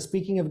man,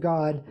 speaking of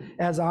God,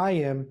 as I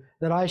am,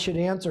 that I should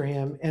answer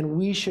him, and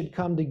we should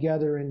come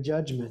together in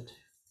judgment.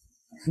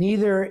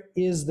 Neither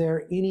is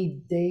there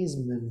any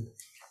daysman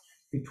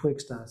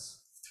betwixt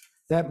us,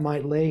 that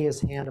might lay his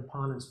hand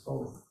upon his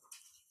foe."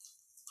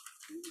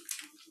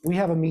 We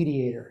have a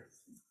mediator.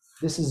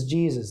 This is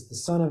Jesus, the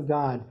Son of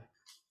God.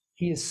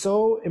 He is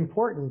so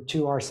important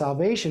to our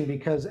salvation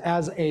because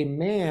as a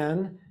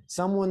man,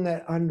 someone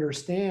that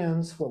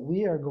understands what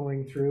we are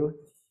going through,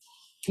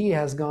 he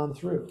has gone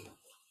through.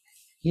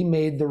 He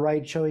made the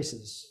right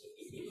choices.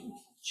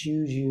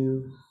 Choose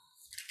you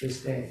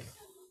this day.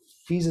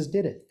 Jesus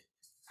did it.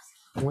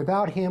 And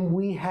without him,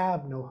 we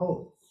have no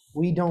hope.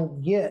 We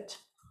don't get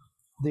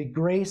the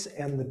grace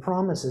and the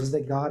promises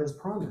that God has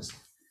promised.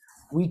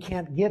 We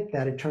can't get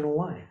that eternal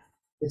life.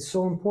 It's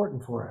so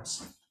important for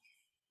us.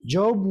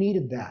 Job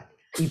needed that.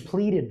 He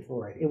pleaded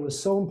for it. It was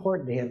so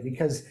important to him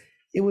because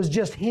it was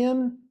just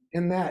him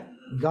and that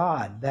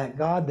God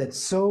that's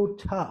so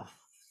tough,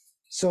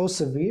 so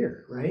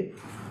severe, right?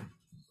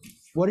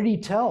 What did he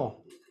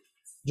tell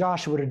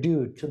Joshua to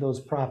do to those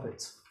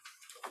prophets?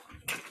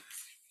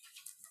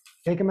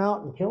 Take them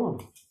out and kill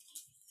them.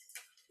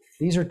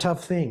 These are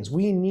tough things.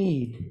 We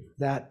need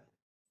that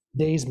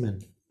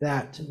daysman,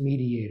 that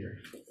mediator.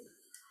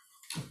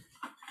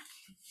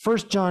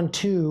 1 John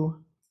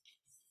 2,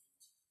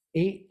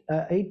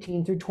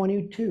 18 through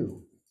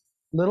 22.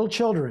 Little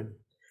children,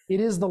 it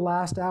is the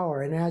last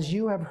hour, and as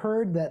you have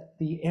heard that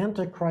the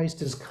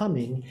Antichrist is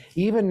coming,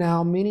 even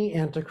now many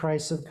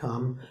Antichrists have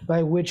come,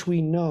 by which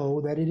we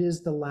know that it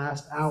is the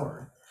last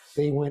hour.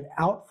 They went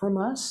out from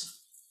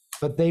us,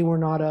 but they were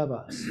not of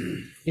us.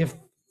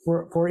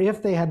 For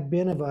if they had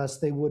been of us,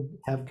 they would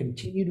have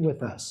continued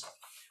with us.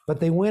 But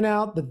they went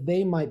out that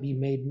they might be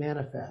made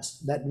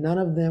manifest, that none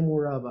of them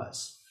were of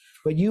us.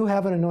 But you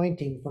have an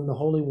anointing from the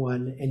Holy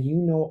One, and you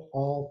know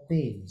all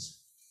things.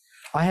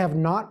 I have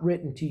not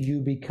written to you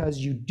because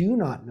you do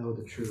not know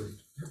the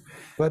truth,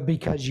 but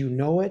because you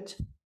know it,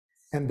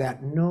 and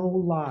that no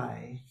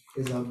lie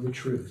is of the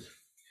truth.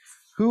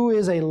 Who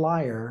is a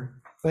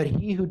liar but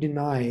he who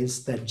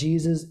denies that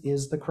Jesus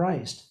is the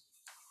Christ?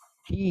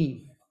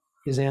 He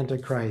is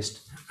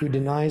Antichrist, who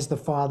denies the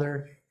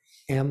Father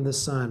and the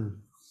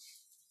Son.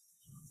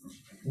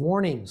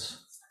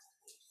 Warnings,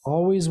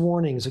 always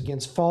warnings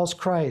against false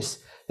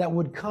Christs that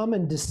would come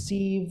and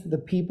deceive the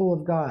people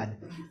of God.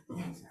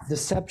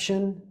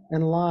 Deception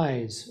and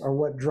lies are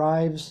what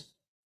drives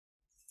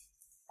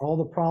all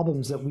the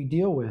problems that we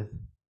deal with.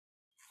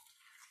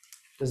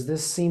 Does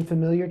this seem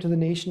familiar to the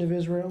nation of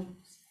Israel?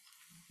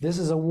 This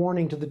is a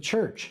warning to the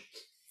church.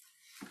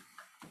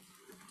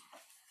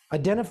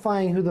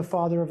 Identifying who the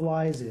father of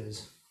lies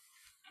is.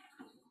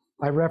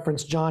 I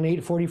referenced John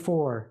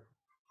 8:44.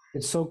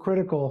 It's so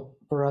critical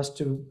for us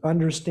to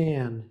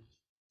understand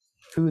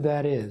who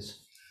that is.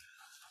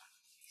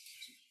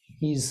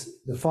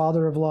 He's the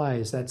father of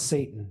lies, that's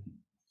Satan.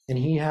 And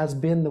he has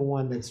been the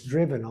one that's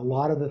driven a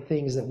lot of the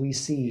things that we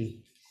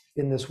see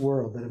in this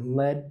world that have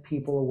led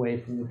people away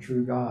from the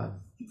true God.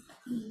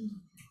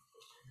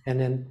 And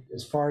then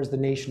as far as the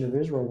nation of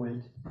Israel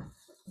went,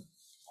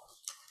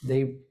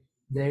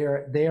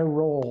 their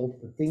role,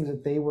 the things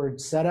that they were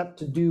set up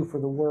to do for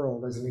the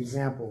world as an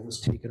example, was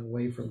taken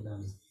away from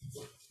them.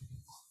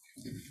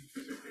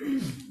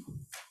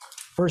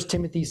 1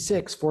 Timothy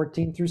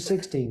 6:14 through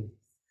 16.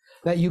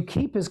 That you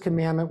keep his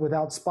commandment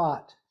without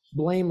spot,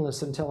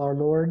 blameless until our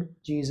Lord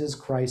Jesus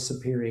Christ's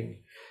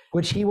appearing,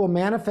 which he will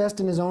manifest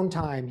in his own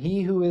time,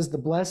 he who is the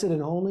blessed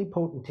and only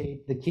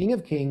potentate, the King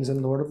of kings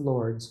and Lord of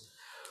lords,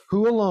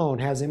 who alone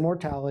has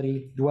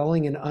immortality,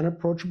 dwelling in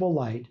unapproachable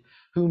light,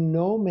 whom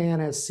no man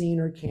has seen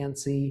or can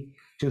see,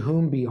 to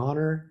whom be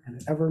honor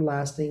and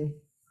everlasting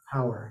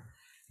power.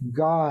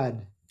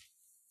 God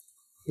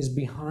is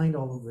behind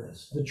all of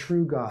this, the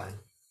true God,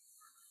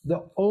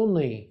 the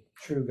only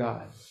true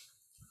God.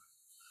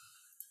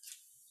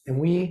 And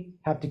we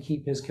have to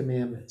keep his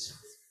commandments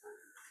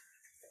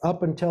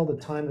up until the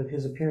time of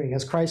his appearing.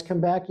 Has Christ come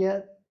back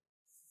yet?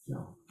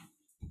 No.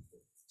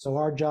 So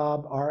our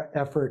job, our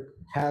effort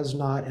has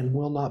not and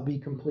will not be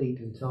complete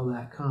until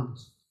that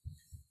comes.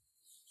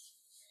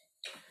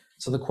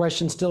 So the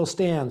question still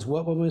stands.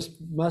 What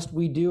must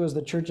we do as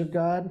the Church of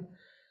God?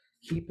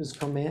 Keep his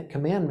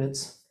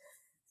commandments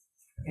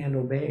and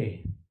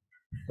obey.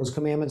 Those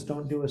commandments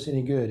don't do us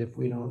any good if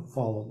we don't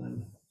follow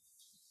them.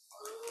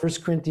 1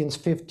 Corinthians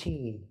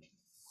 15,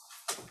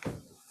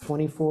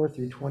 24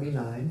 through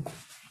 29.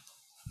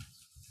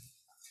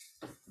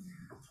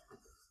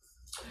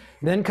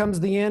 Then comes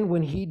the end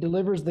when he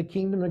delivers the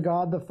kingdom to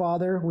God the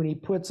Father, when he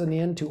puts an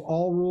end to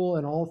all rule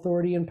and all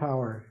authority and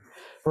power.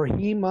 For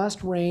he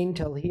must reign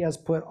till he has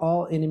put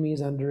all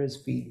enemies under his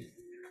feet.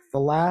 The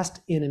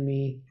last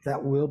enemy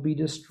that will be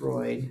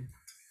destroyed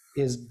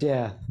is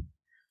death.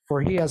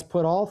 For he has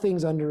put all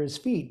things under his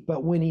feet.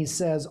 But when he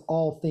says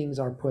all things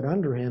are put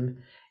under him,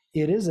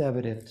 it is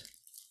evident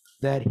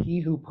that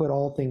he who put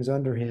all things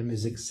under him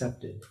is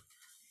accepted.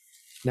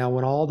 Now,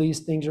 when all these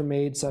things are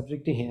made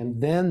subject to him,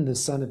 then the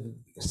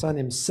Son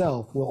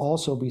himself will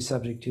also be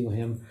subject to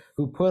him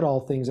who put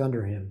all things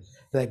under him,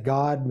 that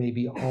God may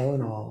be all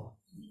in all.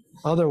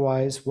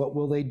 Otherwise, what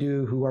will they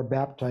do who are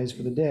baptized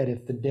for the dead?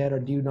 If the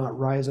dead do not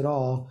rise at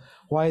all,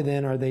 why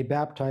then are they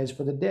baptized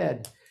for the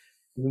dead?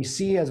 We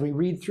see as we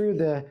read through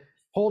the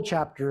whole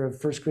chapter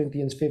of 1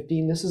 Corinthians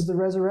 15, this is the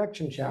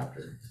resurrection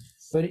chapter.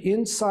 But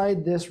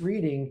inside this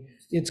reading,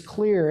 it's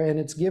clear and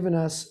it's given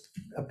us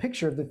a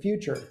picture of the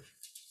future.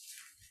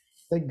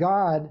 That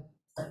God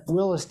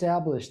will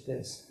establish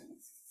this.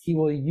 He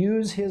will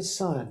use his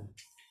Son.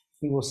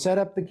 He will set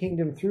up the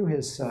kingdom through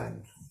his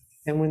Son.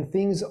 And when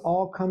things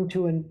all come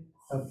to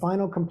a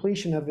final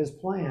completion of his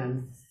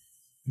plan,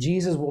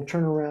 Jesus will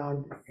turn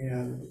around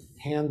and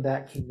hand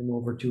that kingdom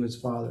over to his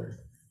Father.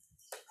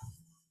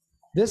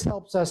 This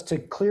helps us to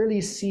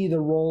clearly see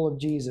the role of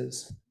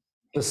Jesus,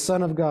 the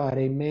Son of God,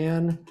 a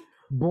man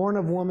born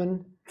of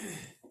woman,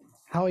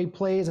 how he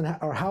plays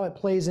or how it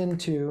plays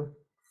into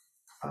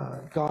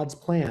God's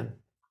plan.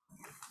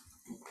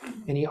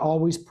 And he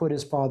always put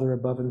his Father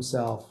above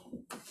himself.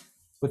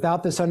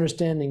 Without this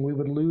understanding, we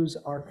would lose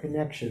our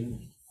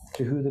connection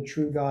to who the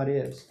true God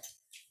is.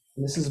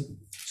 And this is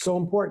so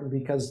important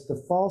because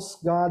the false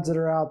gods that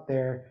are out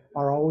there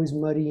are always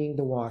muddying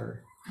the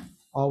water,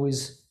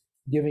 always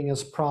giving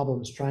us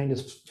problems, trying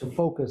to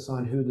focus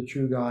on who the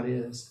true God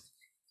is.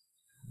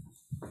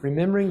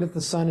 Remembering that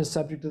the Son is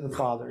subject to the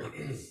Father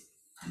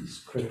is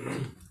critical.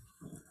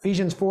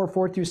 Ephesians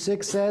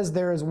 4:4-6 says,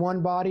 there is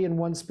one body and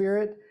one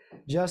Spirit,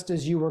 just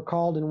as you were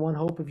called in one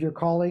hope of your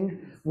calling,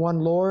 one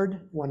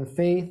Lord, one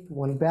faith,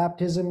 one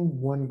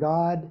baptism, one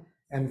God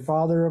and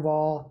Father of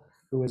all,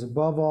 who is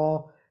above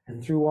all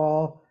and through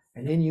all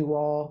and in you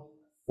all.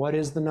 What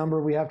is the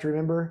number we have to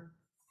remember?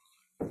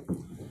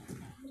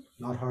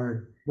 Not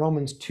hard.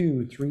 Romans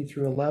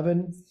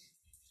 2:3-11.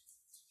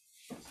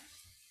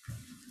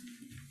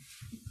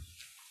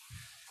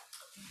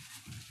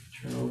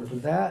 Turn over to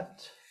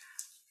that.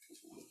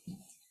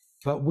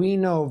 But we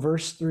know,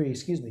 verse 3,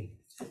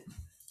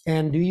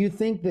 And do you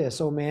think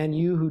this, O man,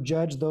 you who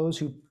judge those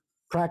who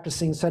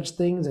practicing such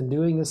things and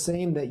doing the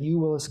same, that you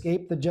will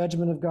escape the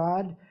judgment of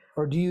God?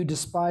 Or do you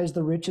despise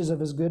the riches of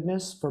his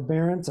goodness,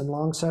 forbearance, and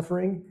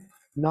long-suffering,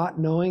 not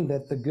knowing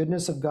that the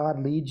goodness of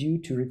God leads you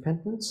to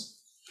repentance?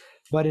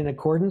 But in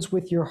accordance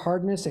with your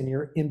hardness and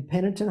your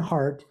impenitent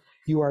heart,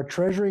 you are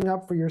treasuring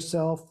up for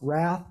yourself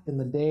wrath in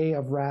the day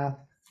of wrath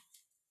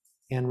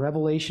and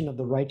revelation of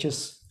the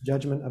righteous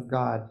judgment of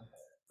God,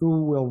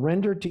 who will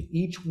render to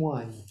each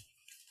one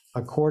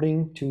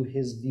according to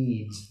his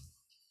deeds.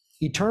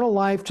 Eternal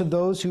life to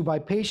those who by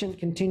patient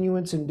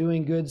continuance in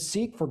doing good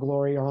seek for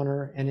glory,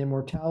 honor, and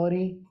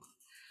immortality.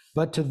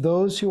 But to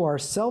those who are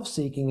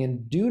self-seeking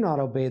and do not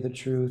obey the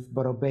truth,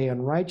 but obey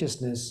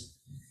unrighteousness,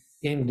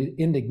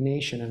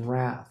 indignation and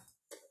wrath,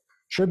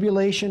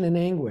 tribulation and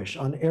anguish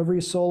on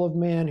every soul of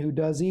man who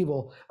does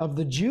evil, of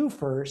the Jew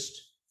first,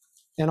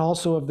 and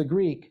also of the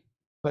Greek.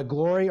 But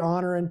glory,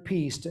 honor, and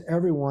peace to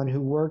everyone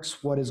who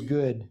works what is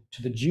good,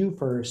 to the Jew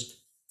first,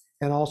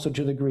 and also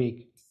to the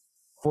Greek.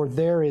 For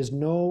there is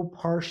no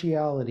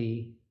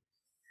partiality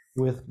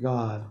with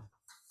God,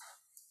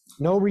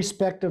 no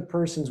respect of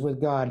persons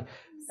with God.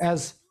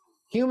 As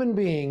human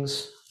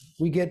beings,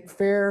 we get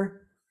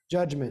fair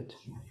judgment.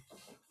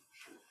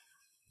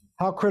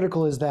 How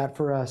critical is that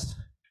for us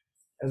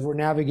as we're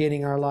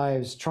navigating our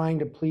lives, trying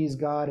to please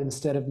God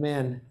instead of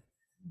men?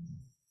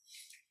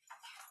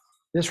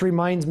 This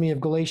reminds me of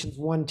Galatians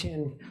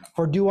 1:10.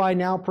 For do I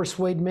now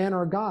persuade men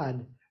or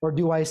God, or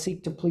do I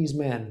seek to please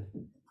men?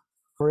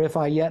 For if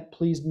I yet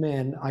pleased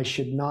men, I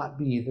should not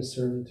be the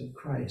servant of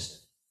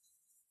Christ.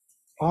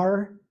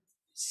 Our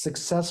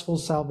successful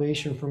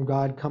salvation from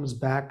God comes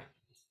back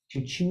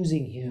to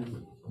choosing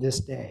him this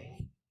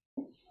day,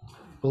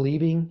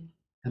 believing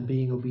and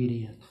being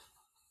obedient.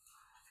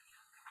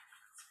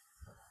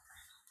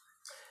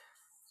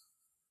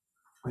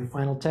 My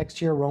final text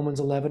here,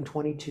 Romans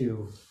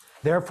 11:22.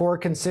 Therefore,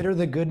 consider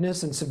the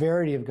goodness and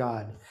severity of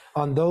God.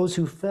 On those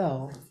who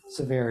fell,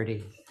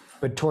 severity,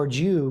 but towards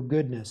you,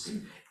 goodness.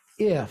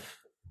 If,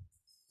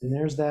 and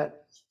there's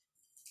that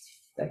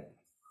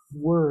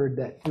word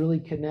that really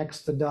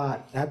connects the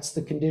dot. That's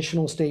the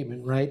conditional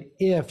statement, right?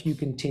 If you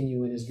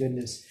continue in his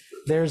goodness,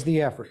 there's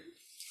the effort.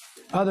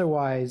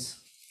 Otherwise,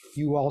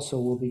 you also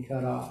will be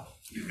cut off.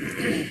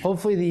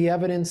 Hopefully, the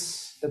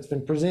evidence that's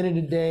been presented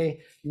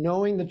today,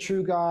 knowing the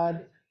true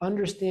God,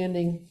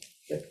 understanding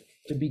that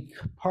to be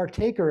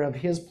partaker of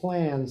his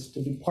plans,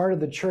 to be part of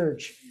the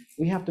church,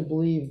 we have to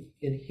believe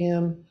in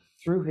him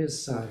through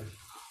his Son.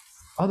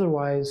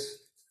 Otherwise,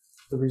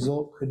 the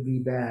result could be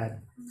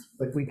bad.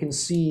 But we can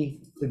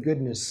see the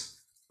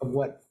goodness of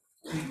what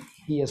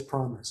he has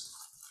promised.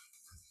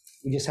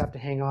 We just have to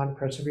hang on,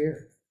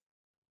 persevere.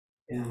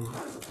 and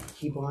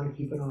keep on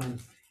keeping on.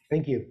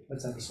 Thank you.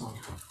 Let's have a song.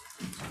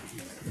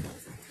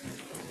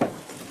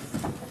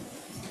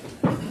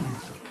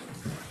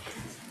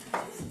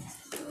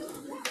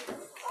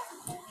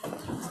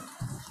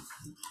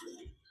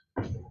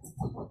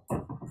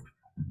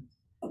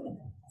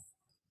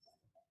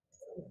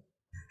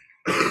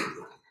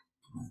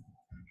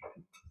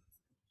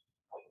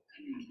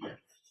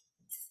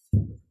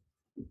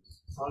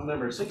 Song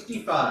number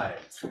 65.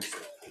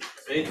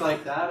 Faith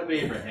Like That of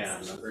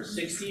Abraham, number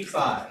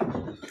 65.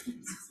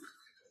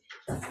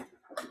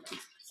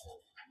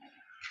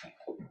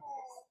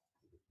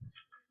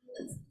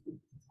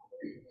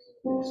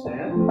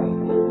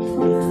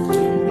 Stand.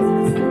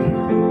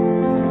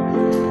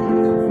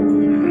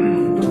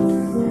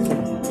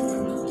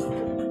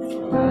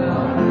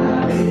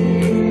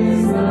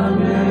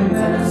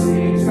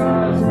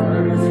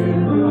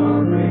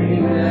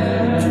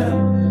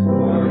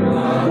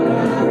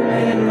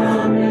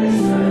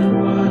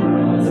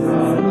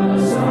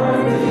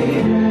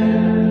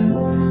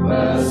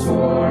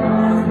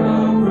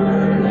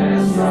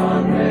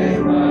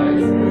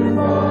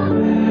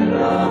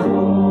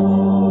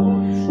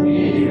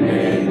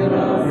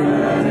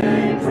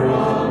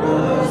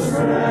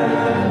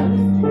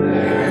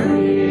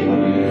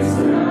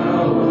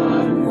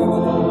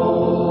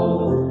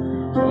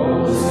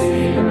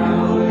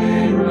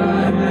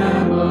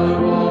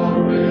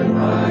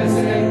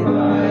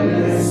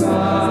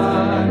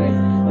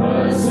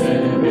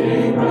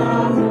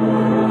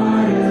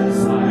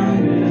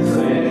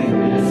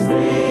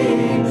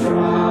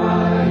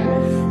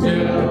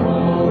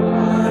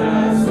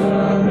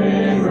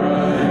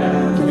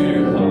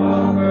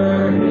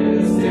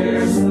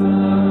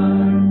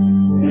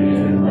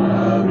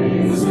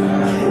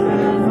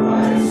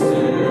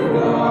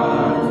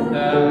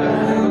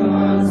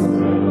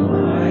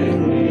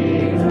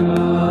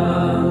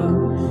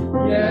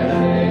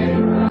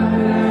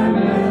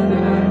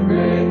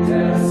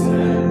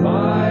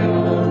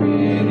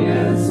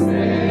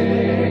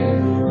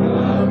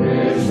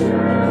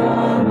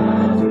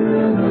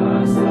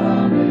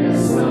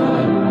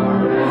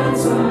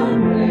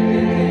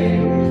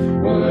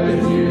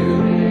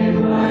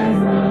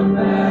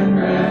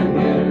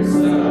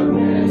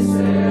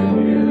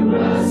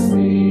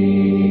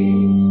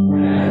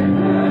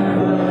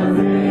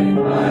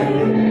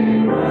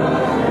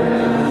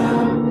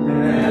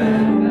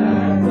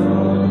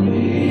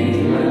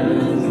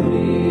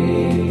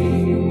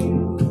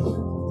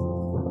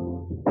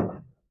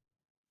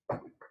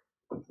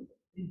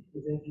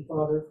 Thank you,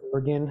 Father, for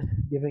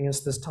again giving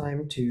us this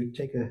time to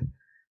take a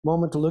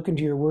moment to look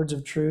into your words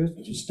of truth,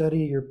 to study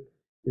your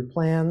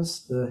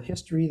plans, the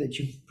history that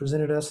you've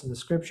presented us in the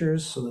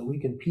scriptures, so that we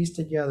can piece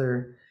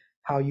together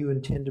how you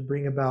intend to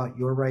bring about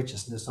your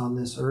righteousness on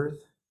this earth.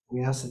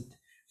 We ask that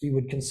we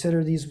would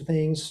consider these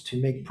things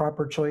to make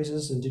proper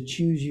choices and to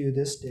choose you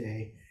this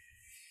day.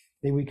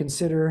 May we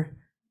consider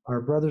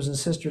our brothers and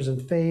sisters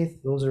in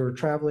faith, those that are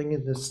traveling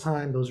at this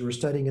time, those who are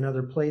studying in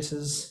other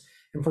places,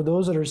 and for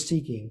those that are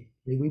seeking,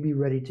 may we be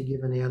ready to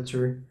give an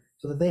answer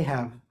so that they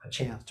have a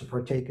chance to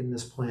partake in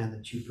this plan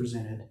that you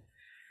presented.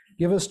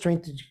 Give us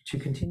strength to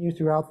continue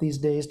throughout these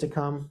days to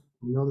come.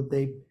 We know that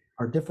they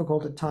are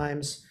difficult at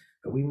times,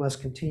 but we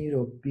must continue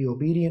to be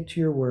obedient to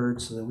your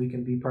word so that we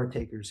can be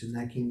partakers in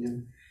that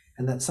kingdom,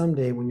 and that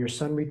someday when your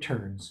Son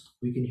returns,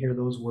 we can hear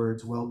those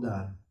words, "Well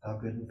done, thou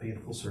good and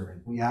faithful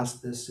servant." We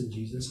ask this in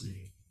Jesus'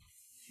 name.